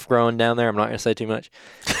of stuff growing down there. I'm not going to say too much.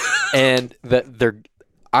 And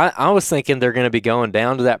I was thinking they're going to be going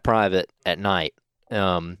down to that private at night.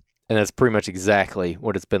 And that's pretty much exactly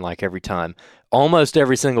what it's been like every time. Almost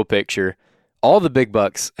every single picture, all the big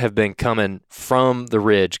bucks have been coming from the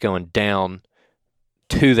ridge going down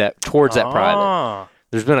towards that private.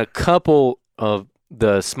 There's been a couple of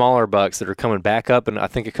the smaller bucks that are coming back up, and I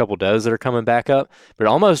think a couple does that are coming back up, but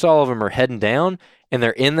almost all of them are heading down, and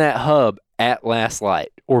they're in that hub at last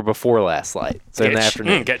light or before last light. So in the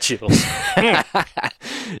afternoon. Get chills.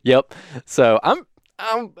 Yep. So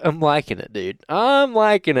I'm liking it, dude. I'm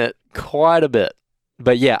liking it quite a bit.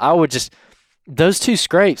 But yeah, I would just those 2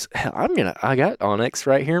 scrapes. I got Onyx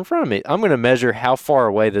right here in front of me. I'm gonna measure how far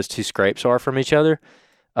away those 2 scrapes are from each other,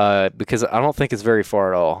 because I don't think it's very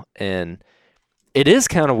far at all. And it is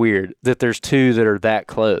kind of weird that there's 2 that are that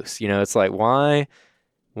close. It's like why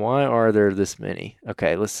are there this many?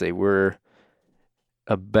 Okay, let's see. We're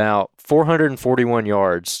about 441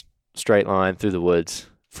 yards straight line through the woods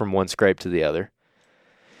from one scrape to the other.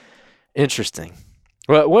 Interesting.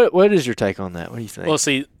 What is your take on that? What do you think? Well,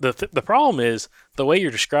 see, the problem is the way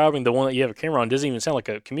you're describing the one that you have a camera on doesn't even sound like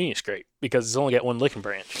a communion scrape because it's only got one licking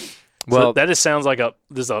branch. Well, so that just sounds like I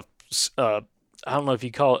don't know if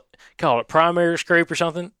you call it primary scrape or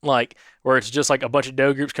something, like where it's just like a bunch of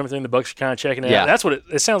doe groups coming through and the bucks are kind of checking it out. That's what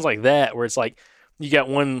it sounds like, that where it's like you got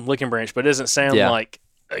one licking branch, but it doesn't sound like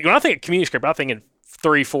when I think of community scrape, I'm thinking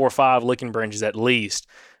 3, 4, 5 licking branches at least.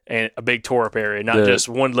 And a big tore up area, not just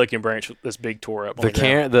one licking branch with this big tore up.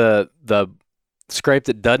 The scrape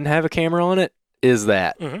that doesn't have a camera on it is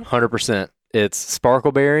that 100%. It's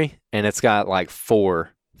sparkleberry, and it's got like 3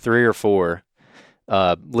 or 4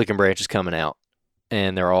 licking branches coming out,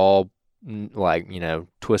 and they're all like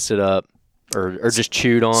twisted up or just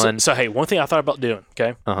chewed on. So hey, one thing I thought about doing,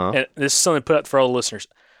 okay, and this is something put out for all the listeners.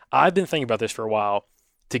 I've been thinking about this for a while.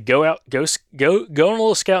 To go out, go on a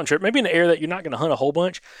little scouting trip, maybe in an area that you're not going to hunt a whole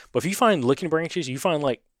bunch, but if you find licking branches, you find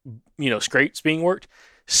like, scrapes being worked,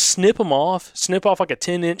 snip off like a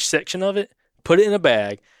 10-inch section of it, put it in a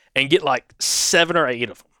bag, and get like 7 or 8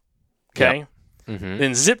 of them. Okay? Yep. Mm-hmm.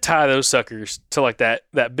 Then zip tie those suckers to like that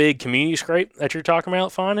big community scrape that you're talking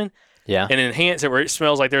about finding. Yeah. And enhance it where it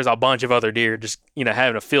smells like there's a bunch of other deer just,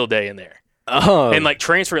 having a field day in there. Oh. And like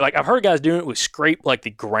transfer, like I've heard guys doing it with scrape like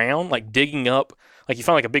the ground, like digging up. Like you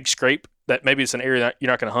find like a big scrape that maybe it's an area that you're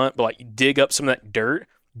not going to hunt, but like you dig up some of that dirt,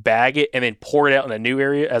 bag it, and then pour it out in a new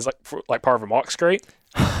area as like part of a mock scrape,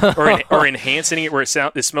 or enhancing it where it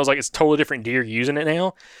smells like it's a totally different deer using it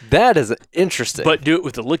now. That is interesting. But do it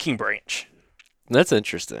with the licking branch. That's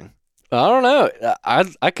interesting. I don't know.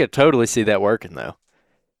 I could totally see that working though.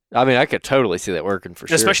 I mean, I could totally see that working for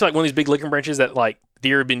sure. Especially like one of these big licking branches that like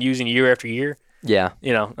deer have been using year after year. Yeah.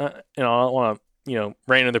 I don't want to.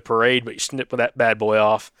 Rain in the parade, but you snip that bad boy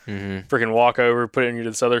off, freaking walk over, put it into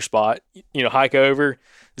this other spot, hike over,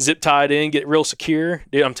 zip tie it in, get real secure.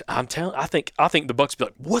 Dude, I'm telling, I think the bucks be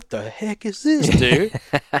like, what the heck is this, dude?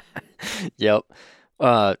 Yep.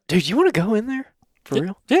 Dude, you want to go in there for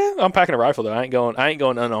real? Yeah, I'm packing a rifle though. I ain't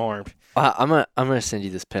going unarmed. I'm gonna send you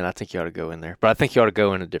this pin. I think you ought to go in there, but I think you ought to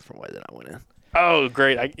go in a different way than I went in. Oh,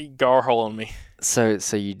 great! Gar hole on me. So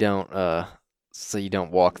you don't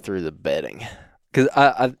walk through the bedding. Because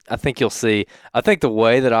I think you'll see. I think the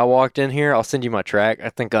way that I walked in here, I'll send you my track. I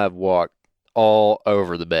think I've walked all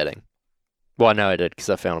over the bedding. Well, I know I did because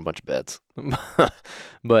I found a bunch of beds.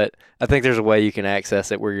 But I think there's a way you can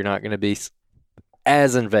access it where you're not going to be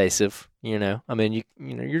as invasive. I mean,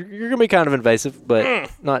 you're going to be kind of invasive,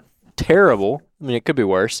 but not terrible. I mean, it could be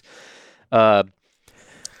worse.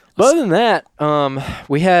 But other than that,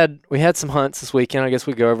 we had some hunts this weekend. I guess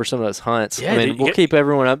we go over some of those hunts. Yeah, I mean, we'll keep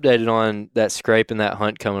everyone updated on that scrape and that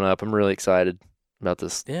hunt coming up. I'm really excited. about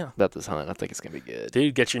this. Yeah. About this hunt. I think it's gonna be good.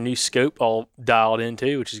 Dude, got your new scope all dialed in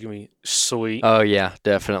too, which is gonna be sweet. Oh yeah,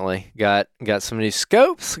 definitely. Got some new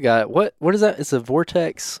scopes. Got what is that? It's a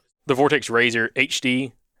Vortex. The Vortex Razor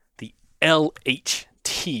HD, the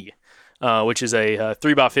LHT, which is a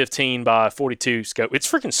 3x15 by 42 scope. It's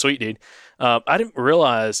freaking sweet, dude. I didn't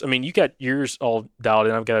realize. I mean, you got yours all dialed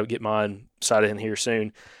in. I've got to get mine sighted in here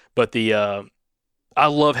soon. But I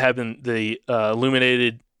love having the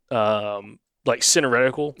illuminated like center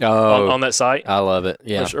reticle on that sight. I love it.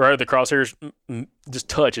 Yeah. Right, the crosshairs just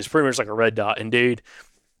touch. It's pretty much like a red dot. And dude,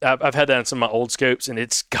 I've had that on some of my old scopes, and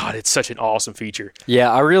it's such an awesome feature.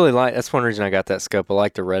 Yeah, I really like. That's one reason I got that scope. I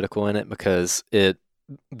like the reticle in it because the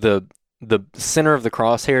center of the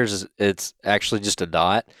crosshairs it's actually just a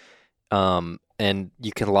dot, and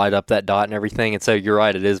you can light up that dot and everything. And so you're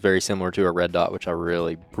right, it is very similar to a red dot, which I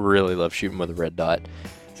really really love shooting with a red dot.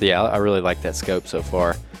 So yeah, I really like that scope so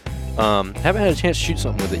far. Haven't had a chance to shoot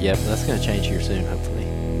something with it yet, but that's going to change here soon, hopefully.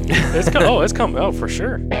 It's coming. Oh, for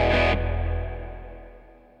sure.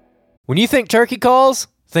 When you think turkey calls,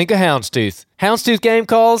 think of Houndstooth. Houndstooth Game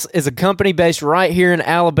Calls is a company based right here in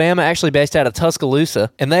Alabama, actually based out of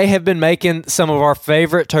Tuscaloosa, and they have been making some of our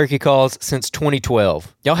favorite turkey calls since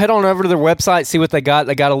 2012. Y'all head on over to their website, see what they got.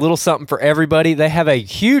 They got a little something for everybody. They have a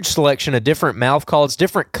huge selection of different mouth calls,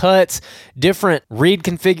 different cuts, different reed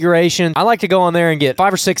configuration. I like to go on there and get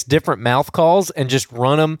 5 or 6 different mouth calls and just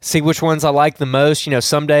run them, see which ones I like the most. You know,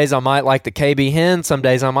 some days I might like the KB hen, some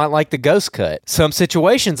days I might like the ghost cut. Some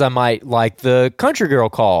situations I might like the country girl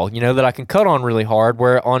call, you know, that I can cut on really hard,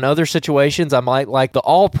 where on other situations I might like the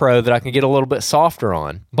all pro that I can get a little bit softer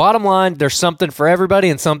on. Bottom line, there's something for everybody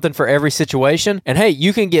and something for every situation. And hey,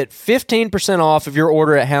 you can get 15% off of your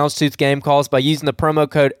order at Houndstooth Game Calls by using the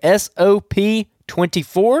promo code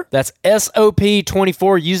SOP24. That's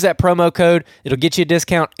SOP24. Use that promo code. It'll get you a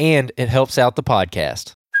discount and it helps out the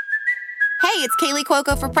podcast. Hey, it's Kaylee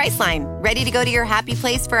Cuoco for Priceline. Ready to go to your happy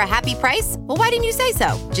place for a happy price? Well, why didn't you say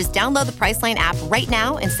so? Just download the Priceline app right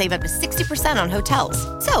now and save up to 60% on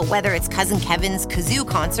hotels. So whether it's Cousin Kevin's Kazoo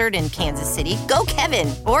Concert in Kansas City, go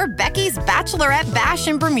Kevin, or Becky's Bachelorette Bash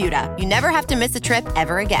in Bermuda, you never have to miss a trip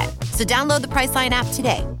ever again. So download the Priceline app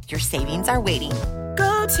today. Your savings are waiting.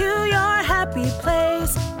 Go to your happy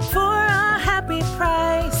place for a happy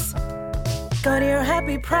price. Go to your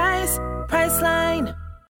happy price, Priceline.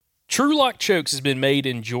 True Lock Chokes has been made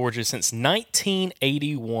in Georgia since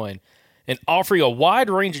 1981 and offering a wide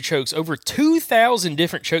range of chokes, over 2,000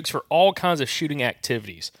 different chokes for all kinds of shooting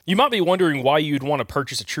activities. You might be wondering why you'd want to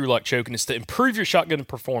purchase a True Lock choke, and it's to improve your shotgun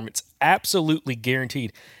performance, absolutely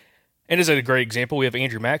guaranteed. And as a great example, we have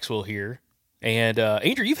Andrew Maxwell here. And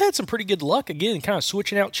Andrew, you've had some pretty good luck, again, kind of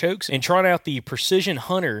switching out chokes and trying out the Precision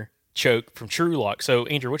Hunter choke from True Lock. So,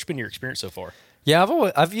 Andrew, what's been your experience so far? Yeah,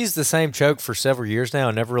 I've used the same choke for several years now.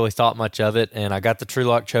 I never really thought much of it, and I got the True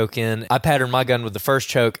Lock choke in. I patterned my gun with the first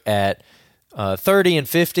choke at 30 and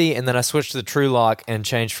 50, and then I switched to the True Lock and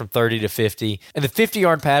changed from 30 to 50. And the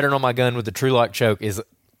 50-yard pattern on my gun with the True Lock choke is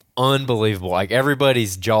unbelievable. Like,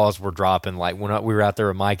 everybody's jaws were dropping. Like, when we were out there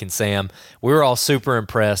with Mike and Sam, we were all super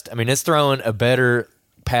impressed. I mean, it's throwing a better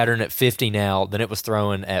pattern at 50 now than it was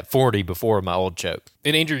throwing at 40 before my old choke.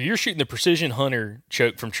 And Andrew, you're shooting the Precision Hunter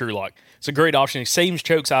choke from True Lock. It's a great option. Same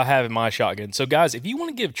chokes I have in my shotgun. So guys, if you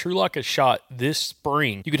want to give True Lock a shot this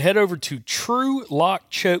spring, you can head over to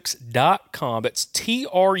TrueLockChokes.com. That's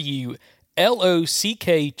TrueLock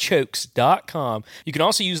chokes.com. You can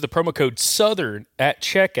also use the promo code SOUTHERN at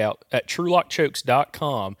checkout at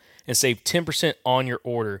TrueLockChokes.com and save 10% on your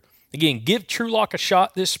order. Again, give True Lock a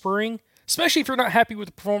shot this spring, especially if you're not happy with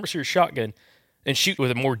the performance of your shotgun, and shoot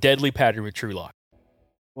with a more deadly pattern with True Lock.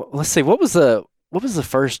 Well, let's see. What was the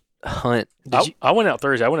first hunt? I went out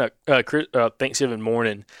Thursday. I went out Thanksgiving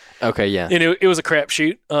morning. Okay, yeah. And it was a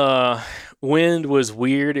crapshoot. Wind was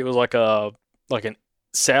weird. It was like an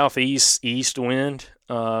southeast east wind.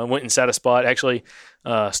 Went inside a spot. Actually,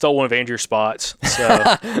 stole one of Andrew's spots. So,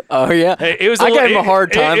 oh yeah, it was. I gave him a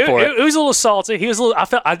hard time for it. It was a little salty. He was a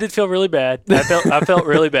little. I did feel really bad. I felt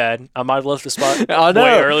really bad. I might have left the spot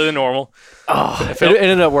way earlier than normal. Oh, it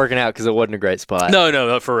ended up working out because it wasn't a great spot.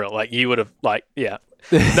 No, for real. Like, you would have, yeah.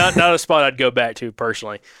 not a spot I'd go back to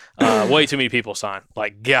personally. Way too many people sign.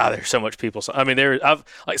 Like, God, there's so much people sign. I mean,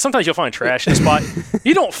 sometimes you'll find trash in a spot.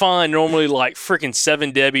 You don't find normally like freaking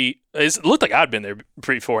 7 Debbie It looked like I'd been there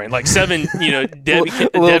beforehand. Like 7, Debbie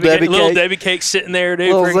Debbie cakes sitting there,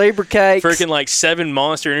 dude. Little zebra cakes. Freaking like 7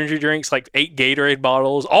 Monster Energy drinks, like 8 Gatorade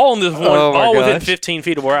bottles, all in this one, Oh my within gosh. 15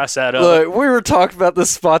 feet of where I sat up. Look, we were talking about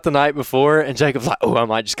this spot the night before, and Jacob's like, "Oh, I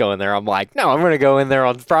might just go in there." I'm like, "No, I'm going to go in there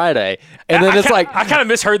on Friday." And then I kind of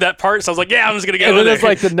misheard that part, so I was like, "Yeah, I'm just going to go." And in then there. it's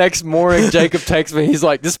like the next morning, Jacob texts me. He's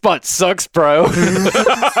like, "This spot sucks, bro."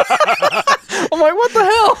 I'm like, "What the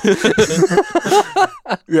hell?"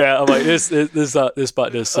 Yeah, I'm like, this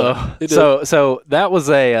spot does suck. So that was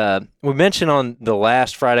we mentioned on the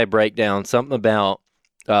last Friday breakdown something about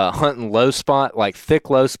hunting low spot, like thick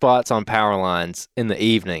low spots on power lines in the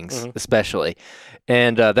evenings, especially.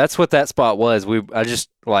 And that's what that spot was.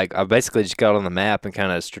 I basically just got on the map and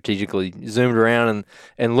kind of strategically zoomed around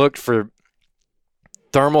and looked for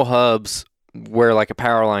thermal hubs where like a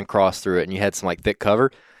power line crossed through it and you had some like thick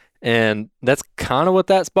cover. And that's kind of what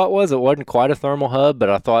that spot was. It wasn't quite a thermal hub,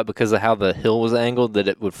 but I thought because of how the hill was angled that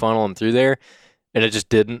it would funnel them through there, and it just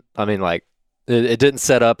didn't. I mean, like, it didn't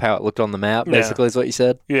set up how it looked on the map, basically, is what you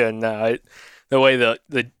said? Yeah, no. The way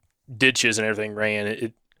the ditches and everything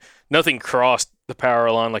ran, nothing crossed the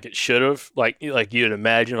power line like it should have, like you'd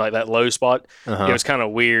imagine, like that low spot. Uh-huh. It was kind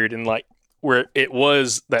of weird, and like where it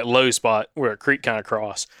was that low spot where a creek kind of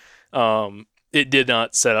crossed, it did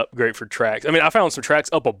not set up great for tracks. I mean, I found some tracks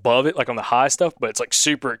up above it, like on the high stuff, but it's like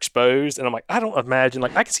super exposed. And I'm like, I don't imagine,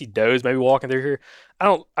 like I can see does maybe walking through here.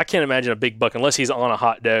 I can't imagine a big buck unless he's on a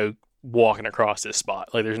hot doe walking across this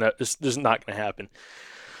spot. Like this is not going to happen.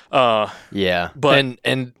 Yeah. But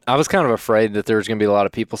and I was kind of afraid that there was going to be a lot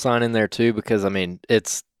of people signing there too, because I mean,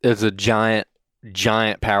 it's a giant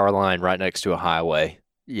power line right next to a highway,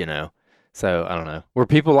 So I don't know. Were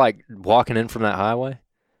people like walking in from that highway?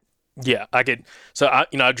 Yeah, I could. So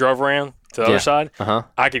I drove around to the other side. Uh-huh.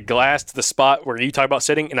 I could glass to the spot where you talk about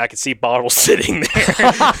sitting, and I could see bottles sitting there.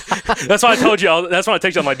 That's why I told you. That's why I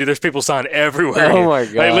texted you. I'm like, dude, there's people signing everywhere. Oh my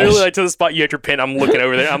gosh. Like literally, like to the spot you had your pen. I'm looking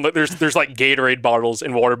over there. There's like Gatorade bottles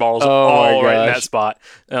and water bottles Oh all my right in gosh. that spot.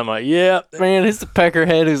 And I'm like, yeah. Man, it's the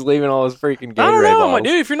peckerhead who's leaving all his freaking Gatorade I don't know. bottles. I'm like,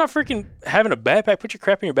 dude, if you're not freaking having a backpack, put your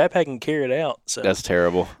crap in your backpack and carry it out. So That's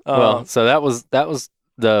terrible. Well, so that was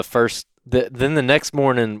the first. Then the next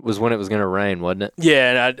morning was when it was going to rain, wasn't it?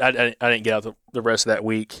 yeah, and I didn't get out the rest of that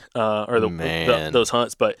week or those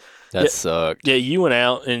hunts, but That sucked. yeah, you went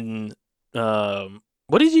out and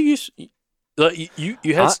what did you use? Like, you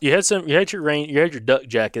had your duck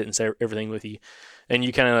jacket and everything with you, and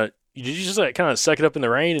you just like kind of suck it up in the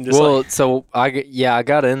rain and just so I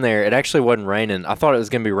got in there. It actually wasn't raining. I thought it was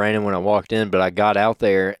going to be raining when I walked in, but I got out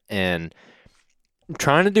there and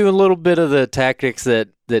trying to do a little bit of the tactics that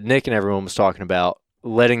Nick and everyone was talking about,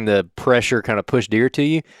 letting the pressure kind of push deer to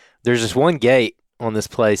you. There's this one gate on this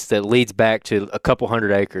place that leads back to a couple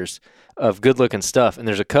 100 acres of good-looking stuff, and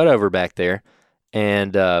there's a cutover back there,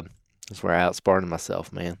 and that's where I outsparred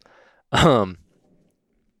myself, man.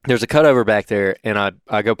 There's a cutover back there, and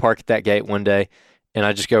I go park at that gate one day, and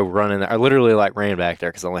I just go run in there. I literally ran back there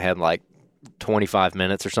because I only had like 25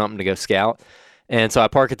 minutes or something to go scout, and so I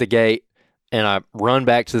park at the gate. And I run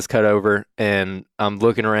back to this cutover, and I'm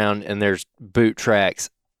looking around, and there's boot tracks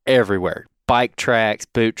everywhere. Bike tracks,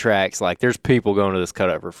 boot tracks. Like, there's people going to this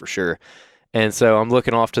cutover for sure. And so I'm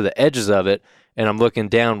looking off to the edges of it, and I'm looking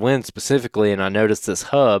downwind specifically, and I noticed this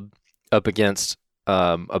hub up against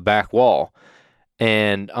a back wall.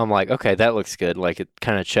 And I'm like, okay, that looks good. Like, it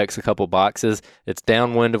kind of checks a couple boxes. It's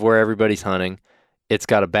downwind of where everybody's hunting. It's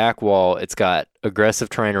got a back wall. It's got aggressive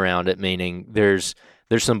terrain around it, meaning there's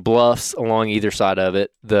some bluffs along either side of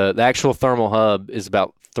it. The actual thermal hub is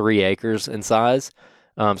about 3 acres in size.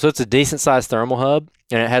 So it's a decent-sized thermal hub,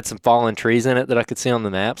 and it had some fallen trees in it that I could see on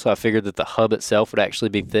the map, so I figured that the hub itself would actually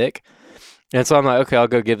be thick. And so I'm like, okay, I'll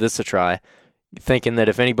go give this a try, thinking that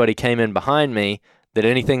if anybody came in behind me, that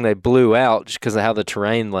anything they blew out, just because of how the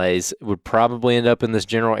terrain lays, would probably end up in this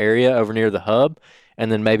general area over near the hub,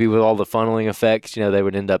 and then maybe with all the funneling effects, they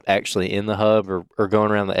would end up actually in the hub or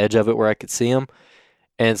going around the edge of it where I could see them.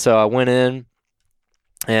 And so I went in,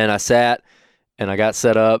 and I sat, and I got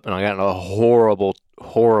set up, and I got in a horrible,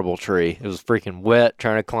 horrible tree. It was freaking wet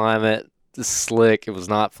trying to climb it, just slick. It was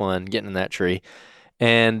not fun getting in that tree.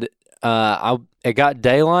 And it got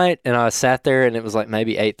daylight, and I sat there, and it was like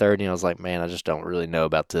maybe 8:30, and I was like, man, I just don't really know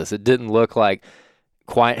about this. It didn't look like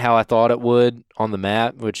quite how I thought it would on the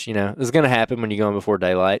map, which, is going to happen when you go in before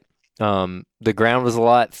daylight. The ground was a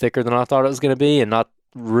lot thicker than I thought it was going to be, and not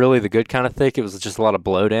really the good kind of thick. It was just a lot of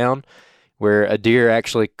blowdown where a deer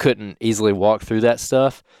actually couldn't easily walk through that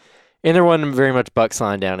stuff. And there wasn't very much buck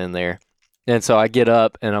sign down in there. And so I get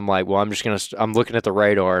up and I'm like, well, I'm looking at the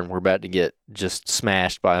radar and we're about to get just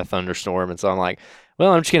smashed by a thunderstorm. And so I'm like,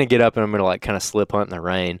 well, I'm just going to get up and I'm going to like kind of slip hunt in the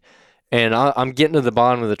rain. And I'm getting to the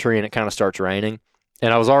bottom of the tree and it kind of starts raining.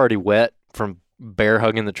 And I was already wet from bear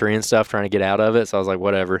hugging the tree and stuff, trying to get out of it. So I was like,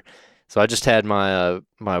 whatever. So I just had my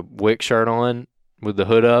Wick shirt on with the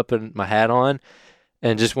hood up and my hat on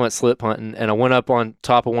and just went slip hunting. And I went up on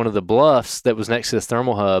top of one of the bluffs that was next to this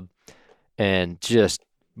thermal hub and just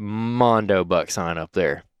mondo buck sign up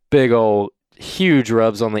there. Big old, huge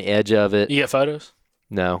rubs on the edge of it. You get photos?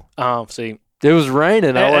 No. See. It was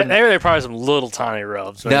raining. They're probably some little tiny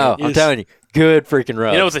rubs. No, I'm telling you, good freaking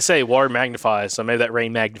rubs. You know what they say, water magnifies, so maybe that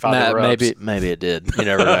rain magnified the rubs. Maybe it did. You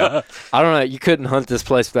never know. I don't know. You couldn't hunt this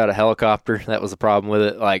place without a helicopter. That was the problem with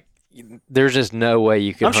it. Like, there's just no way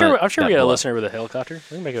you could I'm sure we got a listener with a helicopter.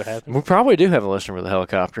 We can make it happen. We probably do have a listener with a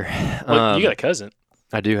helicopter. Well, you got a cousin.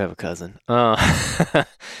 I do have a cousin.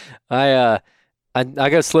 I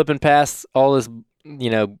go slipping past all this,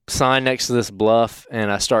 sign next to this bluff,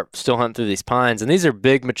 and I start still hunting through these pines. And these are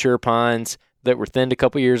big, mature pines that were thinned a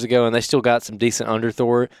couple years ago, and they still got some decent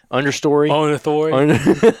understory.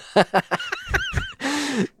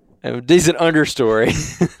 A decent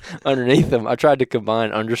understory underneath them. I tried to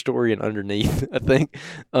combine understory and underneath, I think.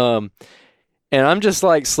 And I'm just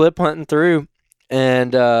like slip hunting through,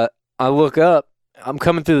 and I look up. I'm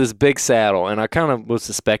coming through this big saddle, and I kind of was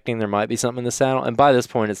suspecting there might be something in the saddle. And by this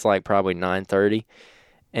point, it's like probably 9:30,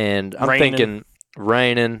 and I'm thinking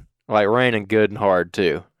raining good and hard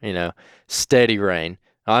too. Steady rain.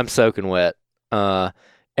 I'm soaking wet, and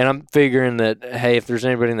I'm figuring that hey, if there's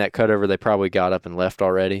anybody in that cutover, they probably got up and left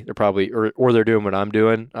already. They're probably or they're doing what I'm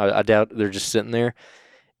doing. I doubt they're just sitting there.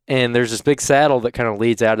 And there's this big saddle that kind of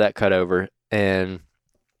leads out of that cutover, and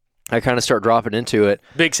I kind of start dropping into it.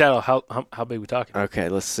 Big saddle. How big we talking? Okay,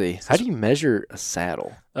 let's see. How do you measure a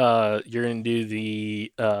saddle? You're gonna do the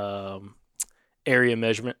area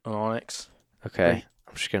measurement on Onyx. Okay,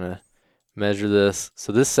 I'm just gonna measure this.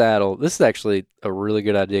 So this saddle, this is actually a really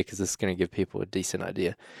good idea because this is gonna give people a decent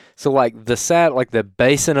idea. So like the saddle, like the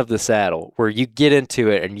basin of the saddle, where you get into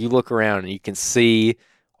it and you look around and you can see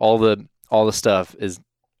all the stuff is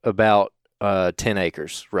about 10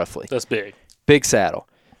 acres roughly. That's big. Big saddle.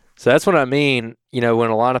 So that's what I mean, when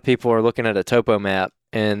a lot of people are looking at a topo map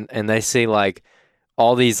and they see like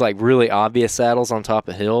all these like really obvious saddles on top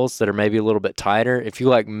of hills that are maybe a little bit tighter. If you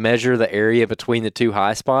like measure the area between the two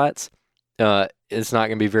high spots, it's not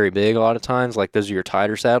going to be very big a lot of times. Like those are your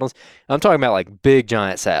tighter saddles. I'm talking about like big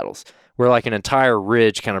giant saddles where like an entire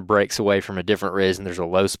ridge kind of breaks away from a different ridge and there's a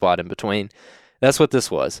low spot in between. That's what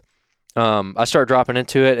this was. I start dropping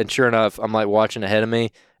into it, and sure enough, I'm like watching ahead of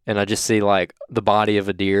me. And I just see like the body of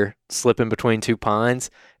a deer slipping between two pines.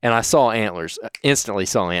 And I saw antlers, instantly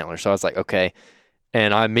saw antlers. So I was like, okay.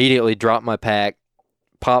 And I immediately dropped my pack,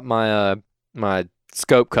 popped my my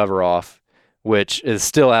scope cover off, which is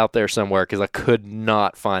still out there somewhere because I could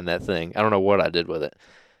not find that thing. I don't know what I did with it.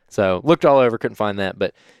 So looked all over, couldn't find that.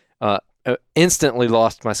 But instantly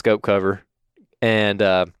lost my scope cover and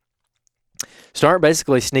started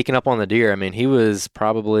basically sneaking up on the deer. I mean, he was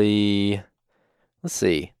probably... Let's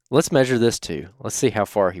see. Let's measure this too. Let's see how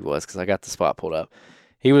far he was because I got the spot pulled up.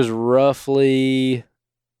 He was roughly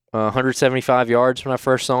 175 yards when I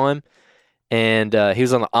first saw him, and he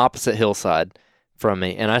was on the opposite hillside from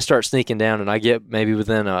me. And I start sneaking down, and I get maybe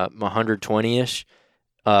within 120-ish.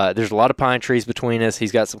 There's a lot of pine trees between us.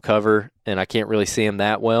 He's got some cover, and I can't really see him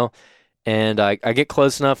that well. And I get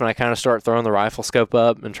close enough, and I kind of start throwing the rifle scope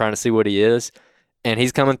up and trying to see what he is. And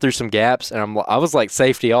he's coming through some gaps, and I was like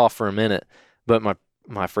safety off for a minute. But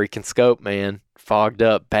my freaking scope, man, fogged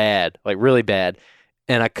up bad, like really bad.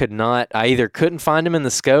 And I either couldn't find him in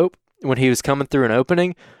the scope when he was coming through an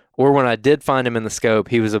opening, or when I did find him in the scope,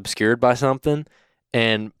 he was obscured by something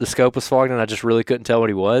and the scope was fogged and I just really couldn't tell what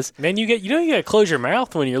he was. Man, you gotta close your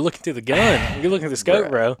mouth when you're looking through the gun. When you're looking at the scope,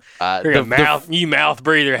 bro. You mouth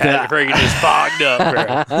breather had the freaking just fogged up,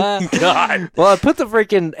 bro. God. Well, I put the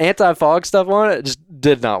freaking anti-fog stuff on it. It just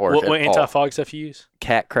did not work. What anti-fog stuff you use?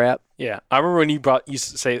 Cat crap. Yeah, I remember when you used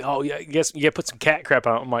to say, "Oh yeah, I guess you got to put some cat crap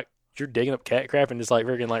on." I'm like, "You're digging up cat crap and just like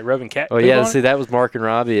freaking like rubbing cat." Oh yeah, see that was Mark and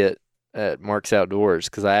Robbie at Mark's Outdoors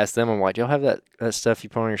because I asked them, I'm like, "Y'all have that stuff you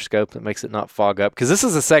put on your scope that makes it not fog up?" Because this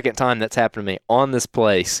is the second time that's happened to me on this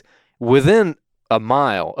place within a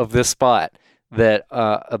mile of this spot that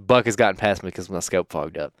a buck has gotten past me because my scope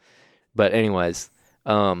fogged up. But anyways,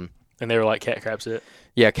 and they were like, "Cat crap's it."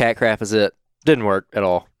 Yeah, cat crap is it. Didn't work at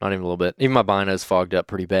all, not even a little bit. Even my binos fogged up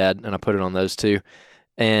pretty bad, and I put it on those too.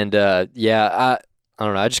 And I I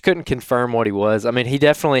don't know. I just couldn't confirm what he was. I mean, he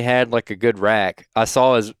definitely had like a good rack. I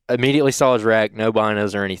immediately saw his rack, no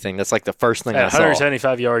binos or anything. That's like the first thing I saw.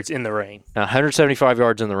 175 yards in the rain. 175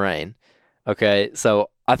 yards in the rain. Okay, so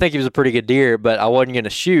I think he was a pretty good deer, but I wasn't going to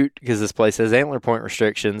shoot because this place has antler point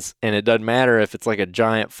restrictions, and it doesn't matter if it's like a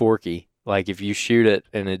giant forky. Like if you shoot it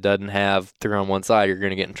and it doesn't have 3 on one side, you're going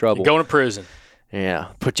to get in trouble. Going to prison. Yeah,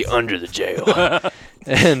 put you under the jail.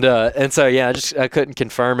 and so yeah, I couldn't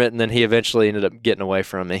confirm it, and then he eventually ended up getting away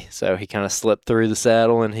from me. So he kind of slipped through the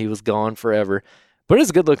saddle, and he was gone forever. But it was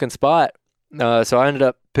a good looking spot. So I ended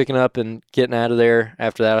up picking up and getting out of there.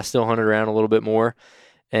 After that, I still hunted around a little bit more,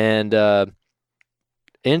 and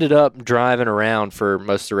ended up driving around for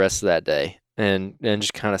most of the rest of that day, and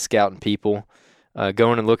just kind of scouting people,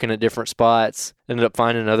 going and looking at different spots. Ended up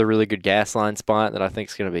finding another really good gas line spot that I think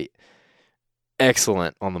is going to be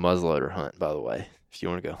excellent on the muzzleloader hunt, by the way, if you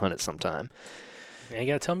want to go hunt it sometime. Yeah, you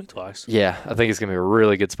got to tell me twice. Yeah, I think it's going to be a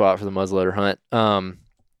really good spot for the muzzleloader hunt.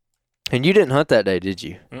 And you didn't hunt that day, did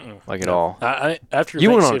you? Like at all? After you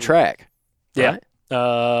went on a track. Yeah.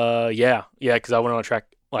 Right? Yeah, because I went on a track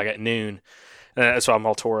like at noon, and that's why I'm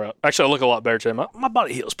all tore up. Actually, I look a lot better today. My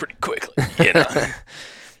body heals pretty quickly, you know.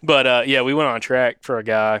 But yeah, we went on a track for a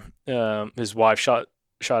guy. His wife shot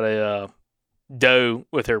a doe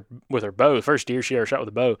with her bow, the first deer she ever shot with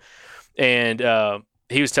a bow, and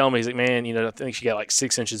he was telling me, he's like, man, you know, I think she got like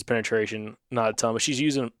 6 inches of penetration, not a ton, but she's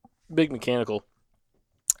using a big mechanical.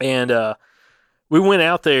 And we went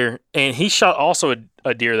out there, and he shot also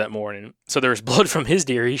a deer that morning. So there was blood from his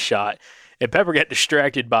deer he shot, and Pepper got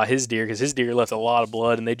distracted by his deer because his deer left a lot of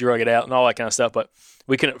blood, and they drug it out and all that kind of stuff. But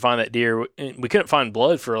we couldn't find that deer. We couldn't find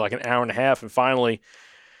blood for like an hour and a half, and finally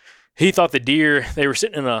he thought the deer, they were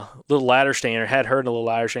sitting in a little ladder stand, or had her in a little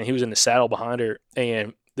ladder stand. He was in the saddle behind her,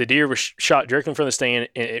 and the deer was shot directly from the stand,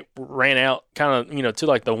 and it ran out kind of, you know, to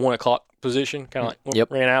like the 1 o'clock position, kind of like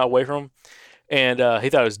ran out away from him. And he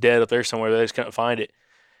thought it was dead up there somewhere, but they just couldn't find it.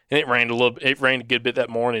 And it rained a good bit that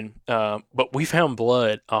morning. But we found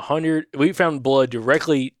blood, we found blood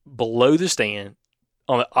directly below the stand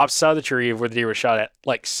on the opposite side of the tree of where the deer was shot at,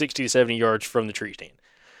 like 60 to 70 yards from the tree stand.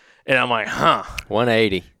 And I'm like,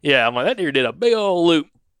 180. Yeah, I'm like, that deer did a big old loop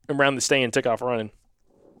around the stand and took off running.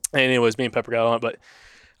 And anyways, me and Pepper got on it, but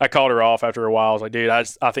I called her off after a while. I was like, dude, I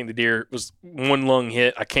think the deer was one lung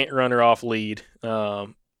hit. I can't run her off lead.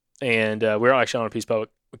 And we were actually on a piece of public.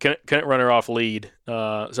 We couldn't run her off lead.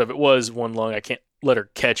 So if it was one lung, I can't let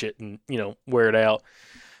her catch it and, you know, wear it out.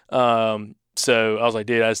 So I was like,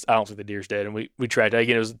 dude, I don't think the deer's dead. And we tracked it.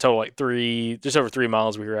 Again, it was a total like just over 3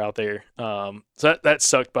 miles we were out there. So that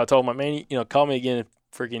sucked. But I told him, man, you know, call me again.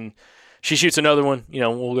 Freaking, she shoots another one. You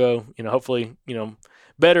know, we'll go. You know, hopefully, you know,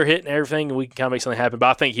 better hit and everything, and we can kind of make something happen. But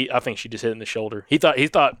I think she just hit in the shoulder. He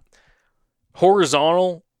thought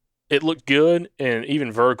horizontal, it looked good, and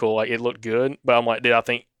even vertical, like it looked good. But I'm like, dude, I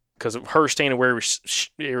think because of her standing where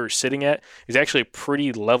we were sitting at, is actually a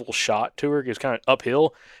pretty level shot to her. It was kind of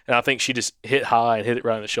uphill, and I think she just hit high and hit it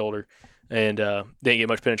right in the shoulder, and didn't get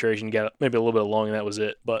much penetration. Got maybe a little bit of lung, and that was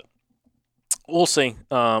it. But we'll see.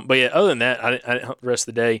 But yeah, other than that, I didn't hunt the rest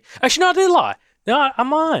of the day. Actually, no, I did lie. No, I'm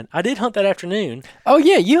lying. I did hunt that afternoon. Oh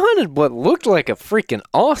yeah, you hunted what looked like a freaking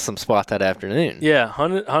awesome spot that afternoon. Yeah,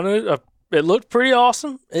 hunted. It looked pretty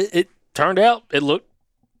awesome. It turned out, it looked,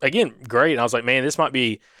 again, great. And I was like, man,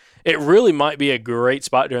 it really might be a great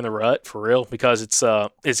spot during the rut, for real, because it's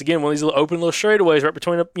again one of these little open little straightaways right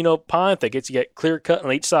between pine thickets. You get clear cut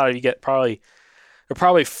on each side. You get probably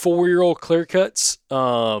 4-year-old clear cuts.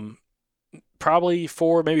 Probably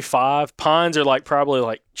 4, maybe 5. Pines are probably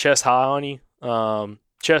like chest high on you.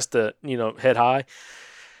 Chest to head high,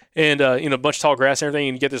 and a bunch of tall grass and everything,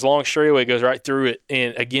 and you get this long straightaway goes right through it,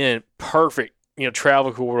 and again, perfect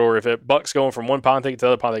travel corridor. If a buck's going from one pine thicket to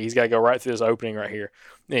the other pine thicket, he's got to go right through this opening right here,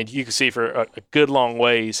 and you can see for a good long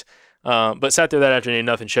ways. But sat there that afternoon,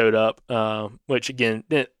 nothing showed up, which again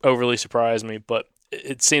didn't overly surprise me, but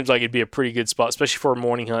it seems like it'd be a pretty good spot, especially for a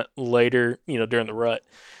morning hunt later, during the rut.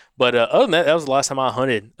 But other than that was the last time I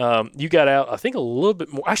hunted. You got out, I think, a little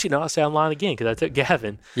bit more. Actually, no, I say I'm lying again because I took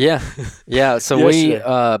Gavin. Yeah. So we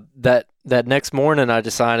that next morning, I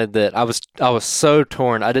decided that I was so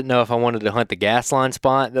torn. I didn't know if I wanted to hunt the gas line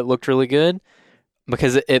spot that looked really good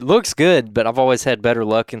because it looks good, but I've always had better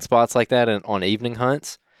luck in spots like that on evening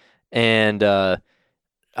hunts. And I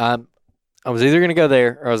was either going to go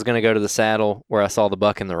there or I was going to go to the saddle where I saw the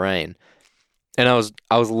buck in the rain. And I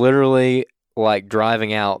was literally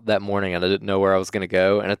driving out that morning, and I didn't know where I was going to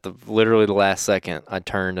go. And at literally the last second, I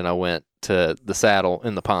turned and I went to the saddle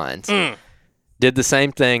in the pines. Did the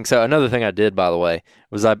same thing. So another thing I did, by the way,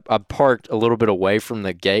 was I parked a little bit away from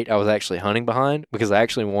the gate I was actually hunting behind because I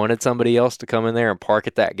actually wanted somebody else to come in there and park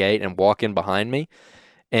at that gate and walk in behind me.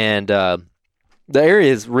 And the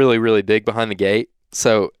area is really, really big behind the gate.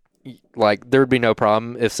 So, like, there would be no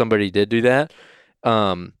problem if somebody did do that.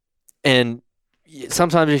 And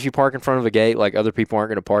sometimes if you park in front of a gate, like, other people aren't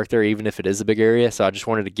going to park there, even if it is a big area. So I just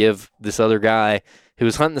wanted to give this other guy who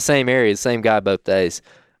was hunting the same area, the same guy both days,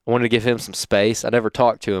 I wanted to give him some space. I never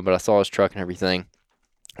talked to him, but I saw his truck and everything,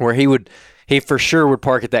 where he for sure would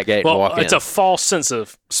park at that gate and walk in. It's a false sense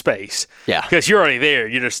of space. Yeah. Because you're already there.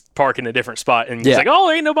 You're just parking a different spot. And he's like, oh,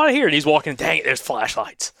 there ain't nobody here. And he's walking, dang it, there's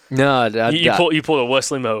flashlights. No. You pull a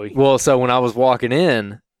Wesley Moe. Well, so when I was walking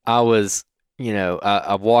in, I was,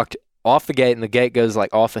 I walked off the gate, and the gate goes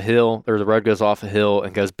like off a hill, or the road goes off a hill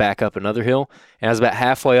and goes back up another hill. And I was about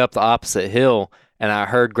halfway up the opposite hill, and I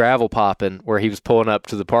heard gravel popping where he was pulling up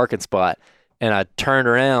to the parking spot. And I turned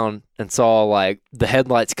around and saw, like, the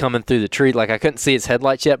headlights coming through the tree. Like, I couldn't see its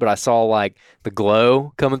headlights yet, but I saw, like, the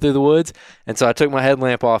glow coming through the woods. And so I took my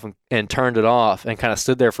headlamp off and turned it off and kind of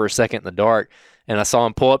stood there for a second in the dark. And I saw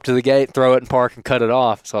him pull up to the gate, throw it in park, and cut it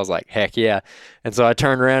off. So I was like, heck yeah. And so I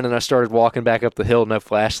turned around and I started walking back up the hill, no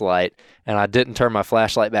flashlight. And I didn't turn my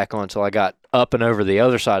flashlight back on until I got up and over the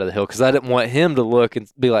other side of the hill because I didn't want him to look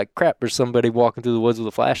and be like, crap, there's somebody walking through the woods with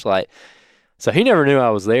a flashlight. So he never knew I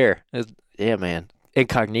was there. Yeah, man,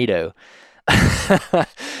 incognito. And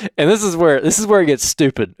this is where it gets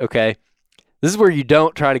stupid, okay? This is where you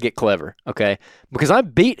don't try to get clever, okay? Because I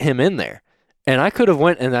beat him in there. And I could have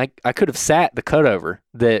went and I could have sat the cutover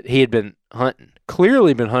that he had been hunting.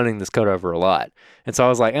 Clearly been hunting this cutover a lot. And so I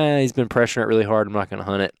was like, he's been pressuring it really hard. I'm not going to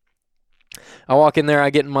hunt it. I walk in there, I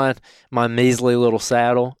get in my measly little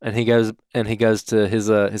saddle, and he goes to his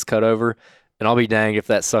cutover, and I'll be danged if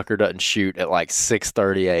that sucker doesn't shoot at like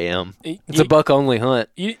 6:30 a.m. It's a buck only hunt.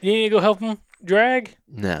 You need to go help him drag?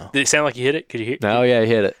 No. Did it sound like he hit it? Could you hear? No, yeah, he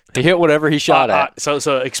hit it. He hit whatever he shot at.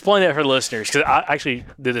 So explain that for the listeners, because I actually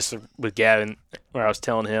did this with Gavin, where I was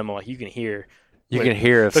telling him, I'm like, you can hear. You can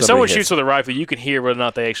hear if someone shoots with a rifle, you can hear whether or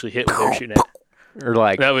not they actually hit what they're shooting at. Or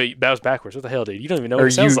like that was backwards. What the hell, dude? You don't even know what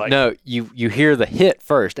it sounds like. No, you hear the hit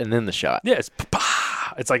first and then the shot. Yeah,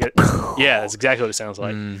 it's like that's exactly what it sounds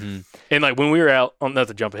like. Mm-hmm. And like when we were out, not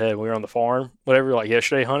to jump ahead, when we were on the farm, whatever, like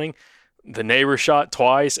yesterday hunting, the neighbor shot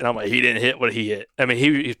twice, and I'm like, he didn't hit what he hit. I mean,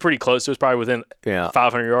 he's pretty close. It was probably within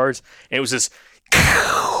 500 yards, and it was just.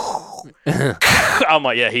 I'm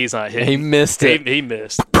like, yeah, he's not hitting. He missed it. He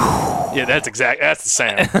missed. Yeah, that's the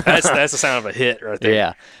sound. That's the sound of a hit right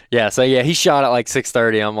there. Yeah. So yeah, he shot at like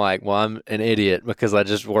 6:30. I'm like, well, I'm an idiot because I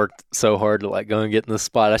just worked so hard to like go and get in the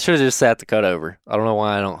spot. I should have just sat the cutover. I don't know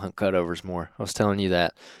why I don't hunt cutovers more. I was telling you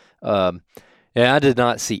that. Yeah, I did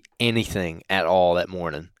not see anything at all that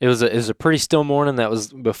morning. It was a pretty still morning. That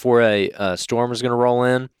was before a storm was going to roll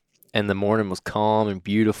in. And the morning was calm and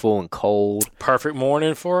beautiful and cold. Perfect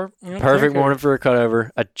morning for morning for a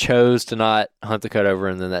cutover. I chose to not hunt the cutover,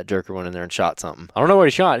 and then that jerker went in there and shot something. I don't know what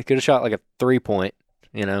he shot. He could have shot like a 3-point,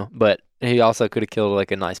 but he also could have killed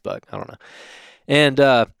like a nice buck. I don't know.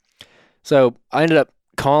 And so I ended up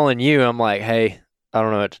calling you. I'm like, hey, I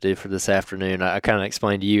don't know what to do for this afternoon. I kind of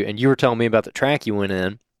explained to you, and you were telling me about the track you went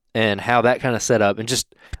in and how that kind of set up. And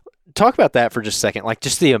just talk about that for just a second, like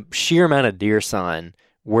just the sheer amount of deer sign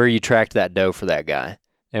where you tracked that doe for that guy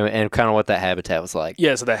and kind of what that habitat was like.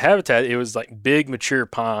 Yeah, so that habitat, it was like big mature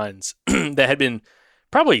pines that had been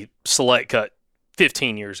probably select cut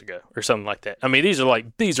 15 years ago or something like that. I mean, these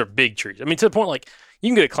are big trees. I mean, to the point like you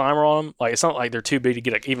can get a climber on them. Like it's not like they're too big to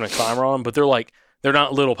get even a climber on them, but they're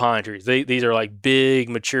not little pine trees. These are like big,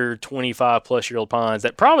 mature, 25-plus-year-old pines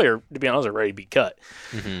that probably are, to be honest, are ready to be cut.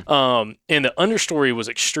 Mm-hmm. And the understory was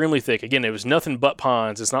extremely thick. Again, it was nothing but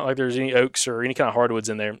pines. It's not like there's any oaks or any kind of hardwoods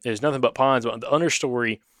in there. There's nothing but pines. But the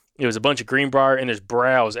understory, it was a bunch of greenbrier, and there's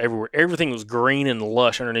browse everywhere. Everything was green and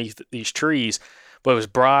lush underneath these trees. But it was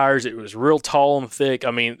briars. It was real tall and thick.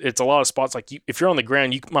 I mean, it's a lot of spots. Like if you're on the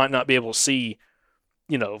ground, you might not be able to see,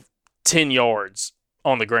 10 yards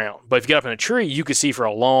on the ground. But if you get up in a tree, you could see for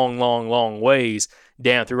a long, long, long ways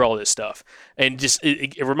down through all this stuff. And just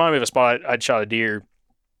it reminded me of a spot I'd shot a deer,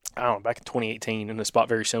 I don't know, back in 2018 in a spot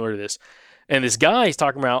very similar to this. And this guy he's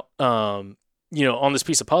talking about, on this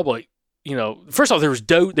piece of public, first off, there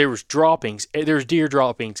was droppings, there was deer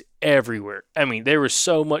droppings everywhere. I mean, there was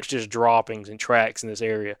so much just droppings and tracks in this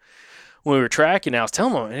area. When we were tracking, I was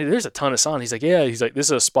telling him, hey, there's a ton of sign. He's like, yeah. He's like, this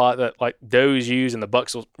is a spot that like does use, and the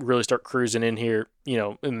bucks will really start cruising in here,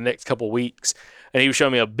 in the next couple of weeks. And he was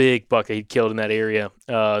showing me a big buck that he'd killed in that area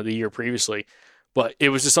the year previously. But it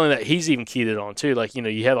was just something that he's even keyed it on too. Like,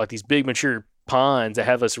 you had like these big mature pines that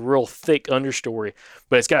have this real thick understory,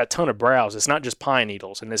 but it's got a ton of browse. It's not just pine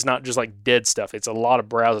needles, and it's not just like dead stuff. It's a lot of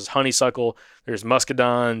browse. It's honeysuckle. There's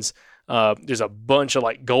muscadines. There's a bunch of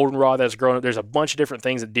like goldenrod that's growing up. There's a bunch of different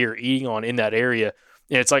things that deer are eating on in that area.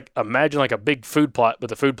 And it's like, imagine like a big food plot, but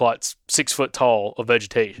the food plot's 6 foot tall of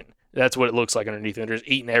vegetation. That's what it looks like underneath it. They're just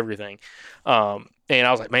eating everything. And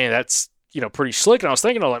I was like, man, that's, pretty slick. And I was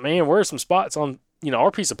like, man, where are some spots on,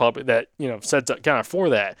 our piece of public that, sets up kind of for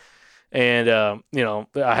that. And,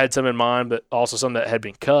 I had some in mind, but also some that had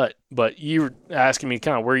been cut. But you were asking me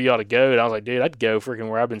kind of where you ought to go. And I was like, dude, I'd go freaking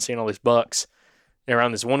where I've been seeing all these bucks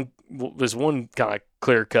around this one kind of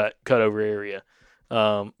clear cut over area.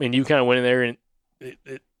 And you kind of went in there, and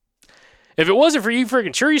if it wasn't for you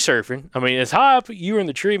freaking tree surfing, I mean, it's high up, you were in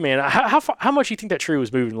the tree, man. How much do you think that tree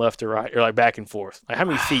was moving left to right, or like back and forth? Like how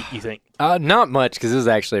many feet do you think? Not much, because it was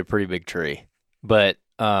actually a pretty big tree, but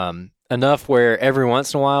enough where every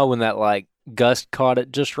once in a while when that like gust caught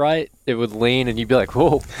it just right, it would lean and you'd be like,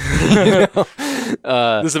 whoa.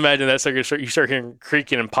 Just imagine that you start hearing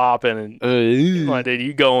creaking and popping, and like, dude,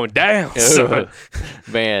 you going down.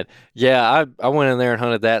 Man, yeah, I went in there and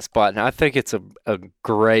hunted that spot, and I think it's a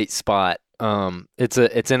great spot. It's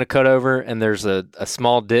in a cutover, and there's a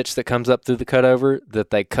small ditch that comes up through the cutover that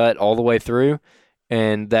they cut all the way through,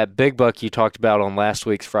 and that big buck you talked about on last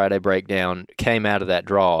week's Friday breakdown came out of that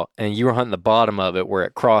draw, and you were hunting the bottom of it where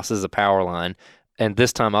it crosses a power line, and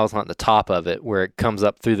this time I was hunting the top of it where it comes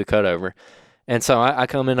up through the cutover. And so I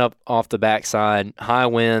come in up off the backside, high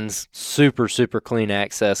winds, super, super clean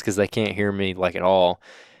access because they can't hear me like at all.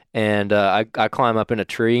 And I climb up in a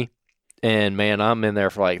tree, and man, I'm in there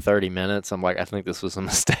for like 30 minutes. I'm like, I think this was a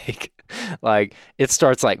mistake. Like it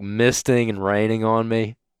starts like misting and raining on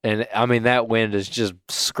me. And I mean, that wind is just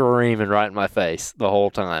screaming right in my face the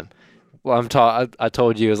whole time. Well, I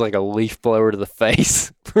told you it was like a leaf blower to the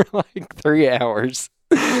face for like 3 hours.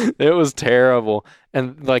 It was terrible.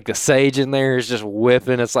 And like the sage in there is just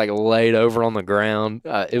whipping. It's like laid over on the ground.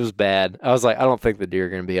 It was bad. I was like, I don't think the deer are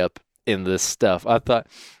going to be up in this stuff. I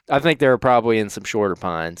think they were probably in some shorter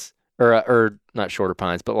pines or not shorter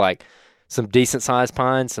pines, but like some decent sized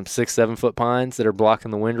pines, some 6-7 foot pines that are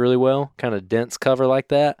blocking the wind really well, kind of dense cover like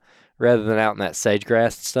that, rather than out in that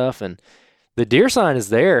sagegrass and stuff. And the deer sign is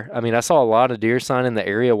there. I mean, I saw a lot of deer sign in the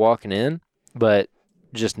area walking in, but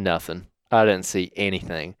just nothing. I didn't see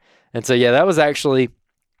anything. And so, yeah, that was actually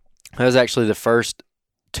the first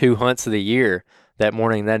 2 hunts of the year, that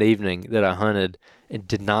morning, that evening, that I hunted and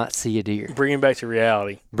did not see a deer. Bringing me back to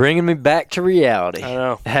reality. Bringing me back to reality. I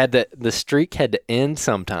know. The streak had to end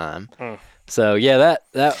sometime. So, yeah,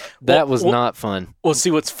 that was not fun. Well,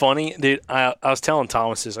 see, what's funny, dude, I was telling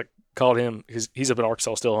Thomas, I called him because he's up in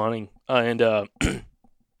Arkansas still hunting, and I'm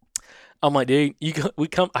like, dude,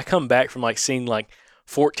 I come back from like seeing like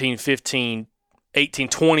 14, 15, 18,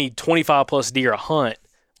 20, 25 plus deer a hunt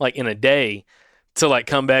like in a day to like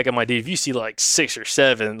come back. I'm like, dude, if you see like 6 or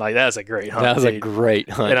 7, like that's a great hunt. That was dude. a great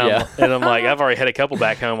hunt. And I'm like, I've already had a couple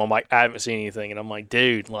back home. I'm like, I haven't seen anything. And I'm like,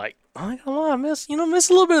 dude, like, I ain't gonna lie, I miss a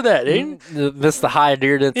little bit of that, dude. Miss the high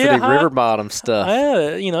deer density river bottom stuff.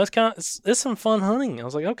 Yeah, it's some fun hunting. I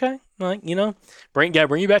was like, okay, like, bring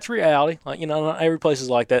you back to reality. Like, not every place is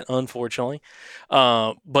like that, unfortunately.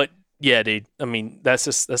 But yeah, dude, I mean, that's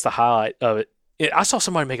the highlight of it. I saw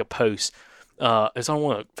somebody make a post. It's on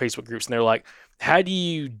one of the Facebook groups, and they're like, how do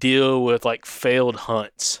you deal with like failed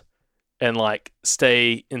hunts and like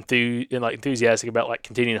stay enthusiastic about like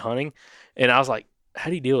continuing hunting? And I was like, how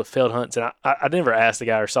do you deal with failed hunts? And I never asked the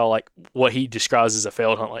guy or saw like what he describes as a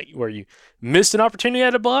failed hunt, like where you missed an opportunity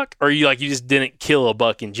at a buck, or you just didn't kill a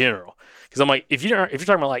buck in general. Because I'm like, if you're talking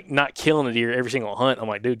about like not killing a deer every single hunt, I'm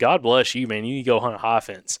like, dude, God bless you, man. You need to go hunt a high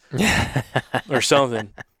fence or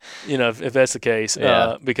something. If that's the case,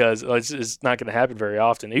 because it's not going to happen very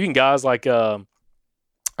often. Even guys like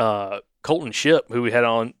Colton Ship, who we had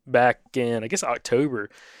on back in, I guess, October,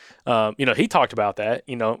 he talked about that.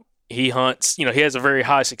 He hunts, he has a very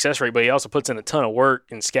high success rate, but he also puts in a ton of work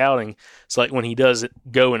in scouting. So, like, when he does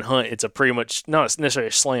go and hunt, it's a pretty much, not necessarily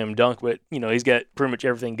a slam dunk, but, he's got pretty much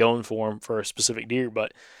everything going for him for a specific deer.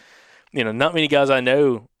 But, not many guys I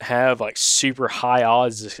know have, like, super high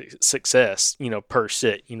odds of success, per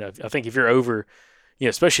sit. I think if you're over,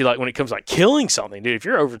 especially, like, when it comes to, like, killing something, dude, if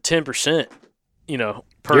you're over 10%,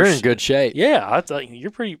 you're in good shape. Yeah, I think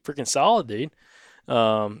you're pretty freaking solid, dude.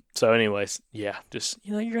 So anyways, yeah, just,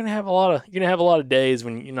 you're going to have a lot of days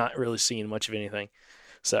when you're not really seeing much of anything.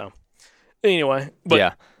 So anyway, but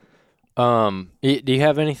yeah. Do you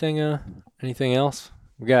have anything else?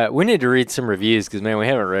 We need to read some reviews because, man, we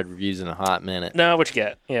haven't read reviews in a hot minute. No, what you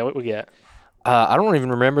got? Yeah, what we got? I don't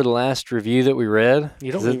even remember the last review that we read.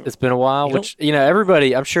 It's been a while. Which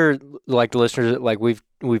everybody, I'm sure, like the listeners, like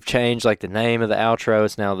we've changed like the name of the outro.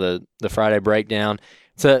 It's now the Friday Breakdown.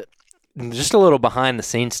 So just a little behind the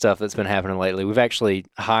scenes stuff that's been happening lately. We've actually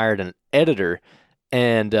hired an editor,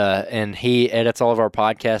 and he edits all of our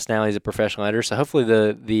podcasts now. He's a professional editor, so hopefully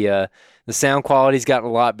the sound quality's gotten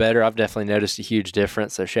a lot better. I've definitely noticed a huge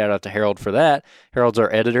difference. So shout out to Harold for that. Harold's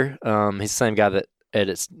our editor. He's the same guy that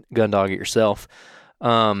edits Gundog It Yourself.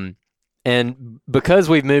 And because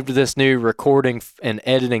we've moved to this new recording and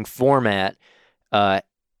editing format,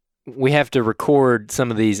 we have to record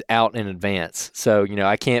some of these out in advance. So,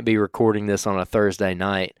 I can't be recording this on a Thursday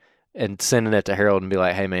night and sending it to Harold and be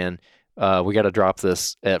like, hey, man, we got to drop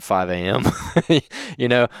this at 5 a.m.,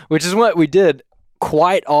 which is what we did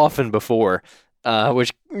quite often before,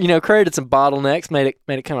 which, created some bottlenecks, made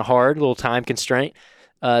it kind of hard, a little time constraint.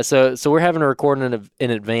 So we're having to record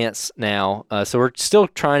in advance now. So we're still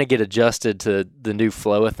trying to get adjusted to the new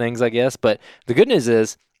flow of things, I guess. But the good news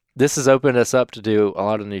is this has opened us up to do a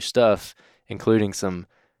lot of new stuff, including some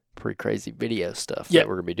pretty crazy video stuff that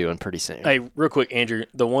we're going to be doing pretty soon. Hey, real quick, Andrew,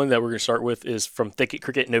 the one that we're going to start with is from Thicket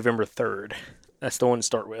Cricket, November 3rd. That's the one to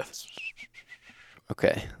start with.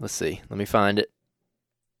 Okay, let's see. Let me find it.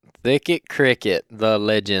 Thicket Cricket, the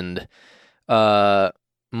legend.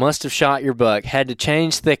 Must have shot your buck. Had to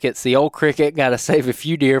change thickets. The old cricket got to save a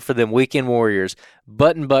few deer for them weekend warriors.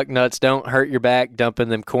 Button buck nuts don't hurt your back, dumping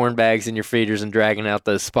them corn bags in your feeders and dragging out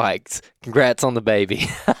those spikes. Congrats on the baby.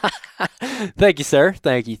 Thank you, sir.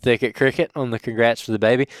 Thank you, Thicket Cricket, on the congrats for the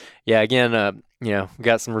baby. Yeah, again, we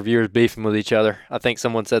got some reviewers beefing with each other. I think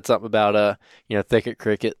someone said something about, Thicket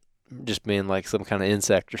Cricket just being like some kind of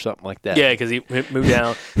insect or something like that. Yeah, because he moved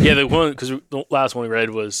down. Yeah, the last one we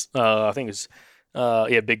read was, I think it was,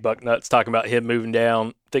 Big Buck Nuts talking about him moving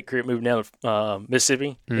down, Thick Creek moving down to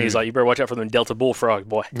Mississippi. And he's like, you better watch out for them Delta bullfrog,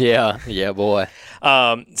 boy. Yeah, boy.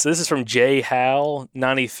 So this is from J. Howell,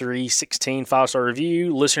 9316, 5-star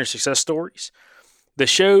review, listener success stories. The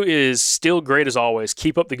show is still great as always.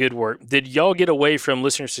 Keep up the good work. Did y'all get away from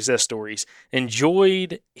listener success stories?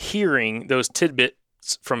 Enjoyed hearing those tidbits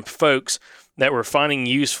from folks that we're finding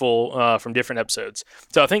useful from different episodes.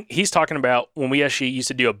 So I think he's talking about when we actually used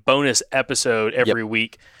to do a bonus episode every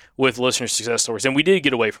week with listener success stories, and we did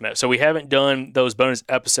get away from that. So we haven't done those bonus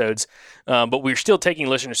episodes, but we're still taking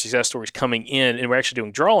listener success stories coming in, and we're actually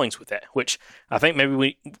doing drawings with that, which I think maybe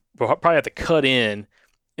we'll probably have to cut in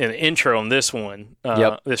the intro on this one,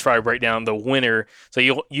 this Friday Breakdown, the winner. So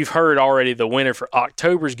you've heard already the winner for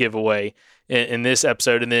October's giveaway in this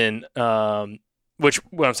episode, and then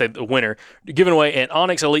the winner, giving away an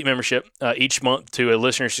Onyx Elite membership each month to a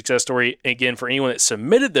listener success story. Again, for anyone that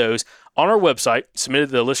submitted those on our website, submitted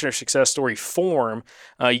the listener success story form,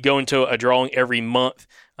 you go into a drawing every month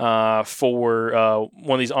for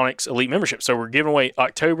one of these Onyx Elite memberships. So we're giving away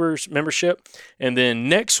October's membership, and then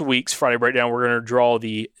next week's Friday Breakdown, we're going to draw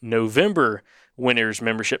the November winners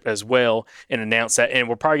membership as well and announce that. And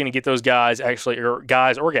we're probably going to get those guys or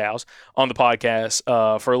gals on the podcast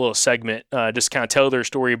for a little segment, just kind of tell their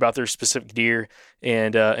story about their specific deer,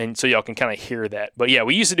 and so y'all can kind of hear that. But yeah,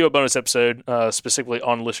 we used to do a bonus episode specifically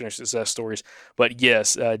on listener success stories. But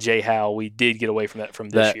yes, Jay Howell, we did get away from that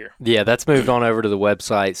this year. Yeah, that's moved on over to the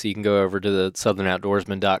website, so you can go over to the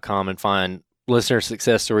southernoutdoorsman.com and find listener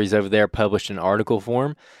success stories over there published in article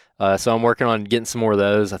form. So I'm working on getting some more of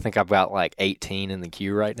those. I think I've got like 18 in the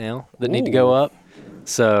queue right now that need to go up.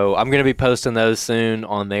 So I'm going to be posting those soon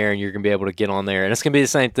on there, and you're going to be able to get on there. And it's going to be the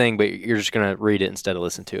same thing, but you're just going to read it instead of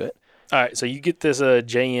listen to it. All right, so you get this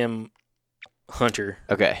JM Hunter.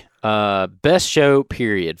 Okay. Best show,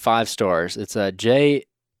 period, 5 stars. It's a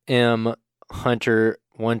JM Hunter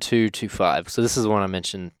 1225. So this is the one I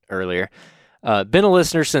mentioned earlier. Been a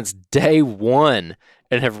listener since day one,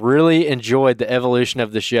 and have really enjoyed the evolution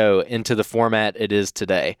of the show into the format it is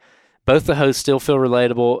today. Both the hosts still feel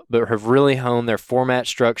relatable, but have really honed their format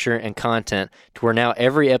structure and content to where now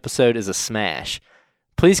every episode is a smash.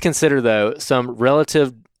 Please consider, though, some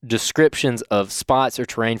relative descriptions of spots or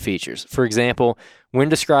terrain features. For example, when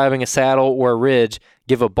describing a saddle or a ridge,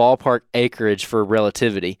 give a ballpark acreage for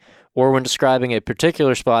relativity. Or when describing a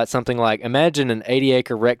particular spot, something like, imagine an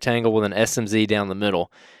 80-acre rectangle with an SMZ down the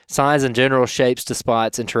middle. Size and general shapes to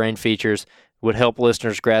spots and terrain features would help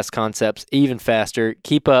listeners grasp concepts even faster.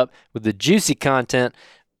 Keep up with the juicy content.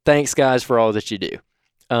 Thanks, guys, for all that you do.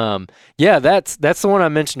 That's the one I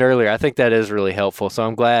mentioned earlier. I think that is really helpful. So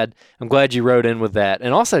I'm glad you wrote in with that.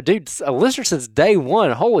 And also, dude, a listener since day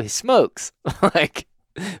one. Holy smokes!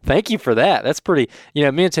 Thank you for that. That's pretty. Me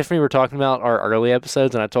and Tiffany were talking about our early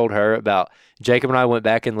episodes, and I told her about Jacob and I went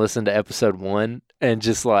back and listened to episode 1 and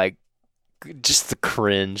just just the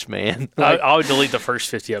cringe, man. I would delete the first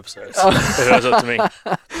 50 episodes if it was up to me.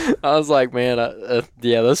 I was like, man,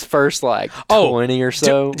 those first 20 or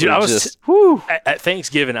so. Dude, I was just, whew. At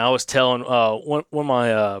Thanksgiving. I was telling one of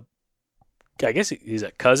my, I guess he's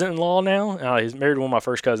a cousin-in-law now. He's married to one of my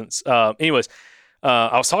first cousins. Anyways,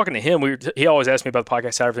 I was talking to him. He always asked me about the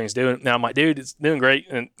podcast, how everything's doing. Now I'm like, dude, it's doing great.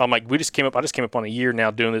 And I'm like, I just came up on a year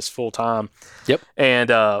now doing this full time. Yep.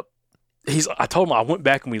 And I told him I went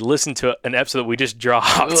back and we listened to an episode that we just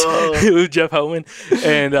dropped. It was Jeff Homan,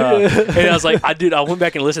 and I was like, I went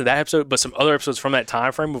back and listened to that episode, but some other episodes from that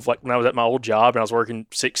time frame of when I was at my old job and I was working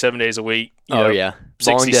 6-7 days a week. Long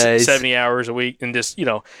 60, days, 70 hours a week, and just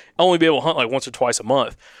only be able to hunt once or twice a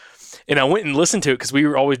month. And I went and listened to it because we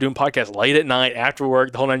were always doing podcasts late at night after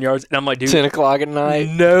work, the whole 9 yards. And I'm like, dude, 10 o'clock at night.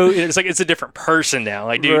 No, it's like it's a different person now.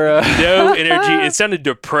 Like, dude, no energy. It sounded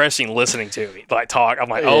depressing listening to me talk. I'm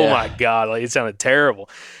like, oh my god, it sounded terrible.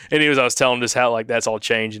 And I was telling him just how that's all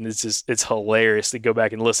changed, and it's hilarious to go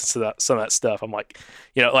back and listen to some of that stuff. I'm like,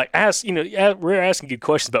 we're asking good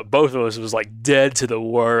questions, but both of us was dead to the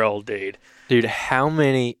world, dude. Dude, how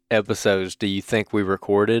many episodes do you think we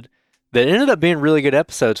recorded that ended up being really good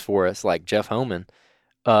episodes for us, like Jeff Homan,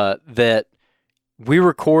 that we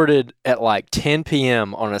recorded at 10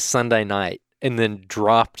 p.m. on a Sunday night and then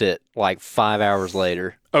dropped it 5 hours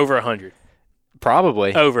later? Over 100.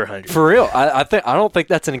 Probably. Over 100. For real. I don't think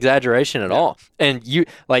that's an exaggeration at all. And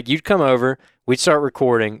you'd come over, we'd start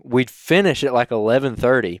recording, we'd finish at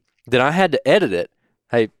 11:30. Then I had to edit it.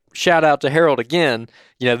 Hey, shout out to Harold again.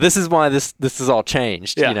 This is why this is all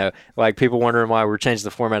changed. Yeah. People wondering why we're changing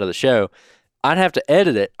the format of the show. I'd have to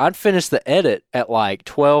edit it. I'd finish the edit at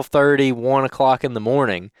 12:30, 1 o'clock in the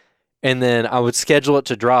morning, and then I would schedule it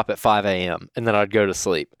to drop at 5 a.m. and then I'd go to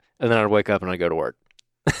sleep, and then I'd wake up and I'd go to work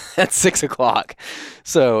at 6 o'clock.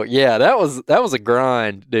 So yeah, that was a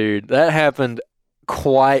grind, dude. That happened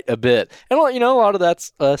quite a bit, and a lot of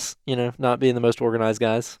that's us, not being the most organized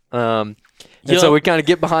guys. And so we kind of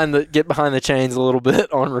get behind the chains a little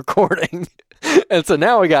bit on recording. And so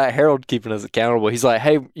now we got Harold keeping us accountable. He's like,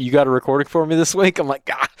 hey, you got a recording for me this week? I'm like,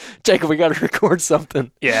 God, Jacob, we got to record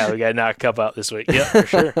something. Yeah, we got to knock a couple out this week. Yeah, for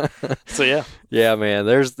sure. So, yeah. Yeah, man,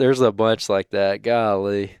 there's a bunch like that.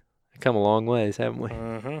 Golly. Come a long ways, haven't we?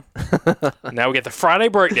 Mm-hmm. Now we get the Friday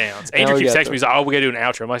breakdowns. Andrew keeps texting me. He's like, we got to do an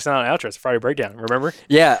outro. I'm like, it's not an outro. It's a Friday breakdown. Remember?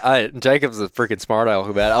 Yeah. Jacob's a freaking smart aleck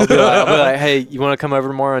about it. I'll be like, hey, you want to come over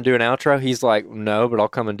tomorrow and do an outro? He's like, no, but I'll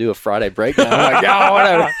come and do a Friday breakdown. I'm like, oh,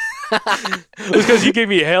 whatever. It was because you gave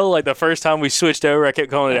me hell the first time we switched over. I kept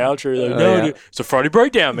calling it outro. No, dude, it's a Friday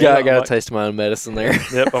breakdown, man. Yeah, I got a taste of my own medicine there.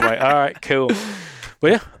 Yep. I'm like, all right, cool.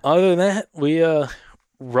 But yeah, other than that, we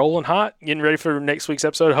rolling hot, getting ready for next week's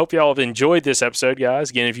episode. Hope y'all have enjoyed this episode,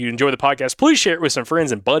 guys. Again, if you enjoy the podcast, please share it with some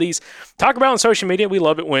friends and buddies. Talk about it on social media. We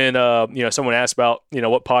love it when someone asks about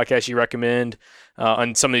what podcast you recommend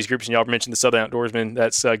on some of these groups, and y'all mentioned the Southern Outdoorsman.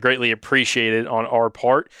 That's greatly appreciated on our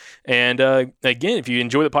part. And again, if you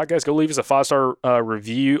enjoy the podcast, go leave us a 5-star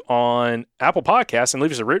review on Apple Podcasts and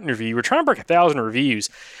leave us a written review. We're trying to break 1,000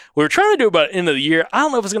 reviews. We were trying to do it by the end of the year. I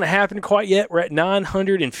don't know if it's going to happen quite yet. We're at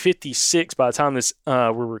 956 by the time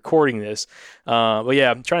we're recording this. But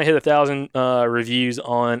yeah, I'm trying to hit 1,000 reviews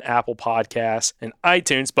on Apple Podcasts and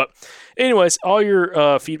iTunes. But anyways, all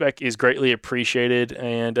your feedback is greatly appreciated.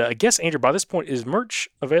 And I guess, Andrew, by this point, is merch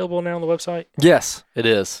available now on the website? Yes, it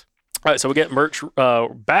is. All right, so we get merch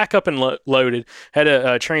back up and loaded. Had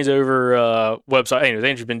a Trains Over website. Anyways,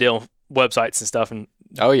 Andrew's been dealing with websites and stuff, and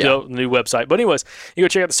built a new website. But anyways, you go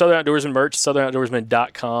check out the Southern Outdoorsman merch,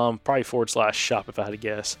 southernoutdoorsman.com, probably /shop if I had to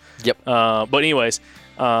guess. Yep. But anyways,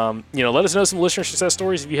 let us know some listener success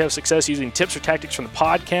stories. If you have success using tips or tactics from the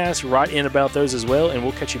podcast, write in about those as well, and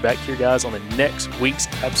we'll catch you back here, guys, on the next week's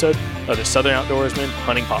episode of the Southern Outdoorsman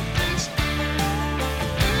Hunting Podcast.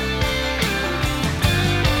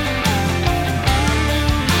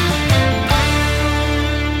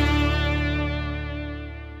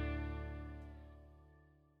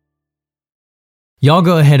 Y'all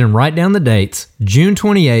go ahead and write down the dates, June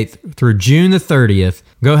 28th through June the 30th.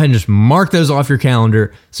 Go ahead and just mark those off your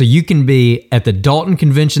calendar so you can be at the Dalton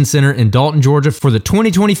Convention Center in Dalton, Georgia for the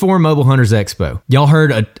 2024 Mobile Hunters Expo. Y'all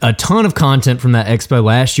heard a ton of content from that expo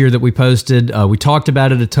last year that we posted. We talked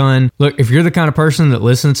about it a ton. Look, if you're the kind of person that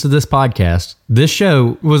listens to this podcast, this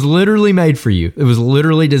show was literally made for you. It was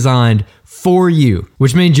literally designed for you,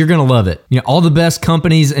 which means you're going to love it. All the best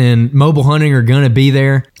companies in mobile hunting are going to be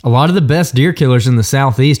there. A lot of the best deer killers in the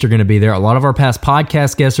Southeast are going to be there. A lot of our past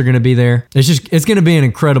podcast guests are going to be there. It's going to be an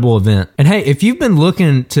incredible event. And hey, if you've been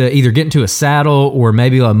looking to either get into a saddle or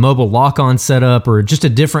maybe a mobile lock-on setup or just a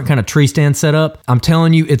different kind of tree stand setup, I'm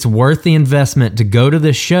telling you, it's worth the investment to go to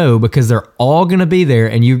this show because they're all going to be there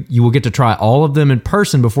and you will get to try all of them in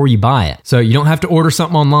person before you buy it. So you don't have to order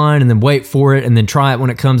something online and then wait for it and then try it when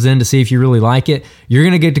it comes in to see if you really like it. You're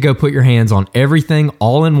going to get to go put your hands on everything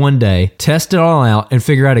all in one day, test it all out, and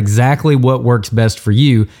figure out exactly what works best for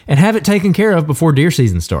you and have it taken care of before deer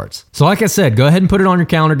season starts. So like I said, go ahead and put it on your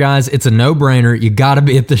calendar, guys. It's a no-brainer. You got to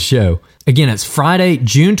be at the show. Again, it's Friday,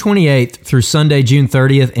 June 28th through Sunday, June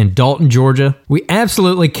 30th in Dalton, Georgia. We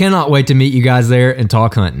absolutely cannot wait to meet you guys there and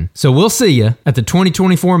talk hunting. So we'll see you at the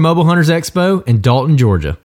 2024 Mobile Hunters Expo in Dalton, Georgia.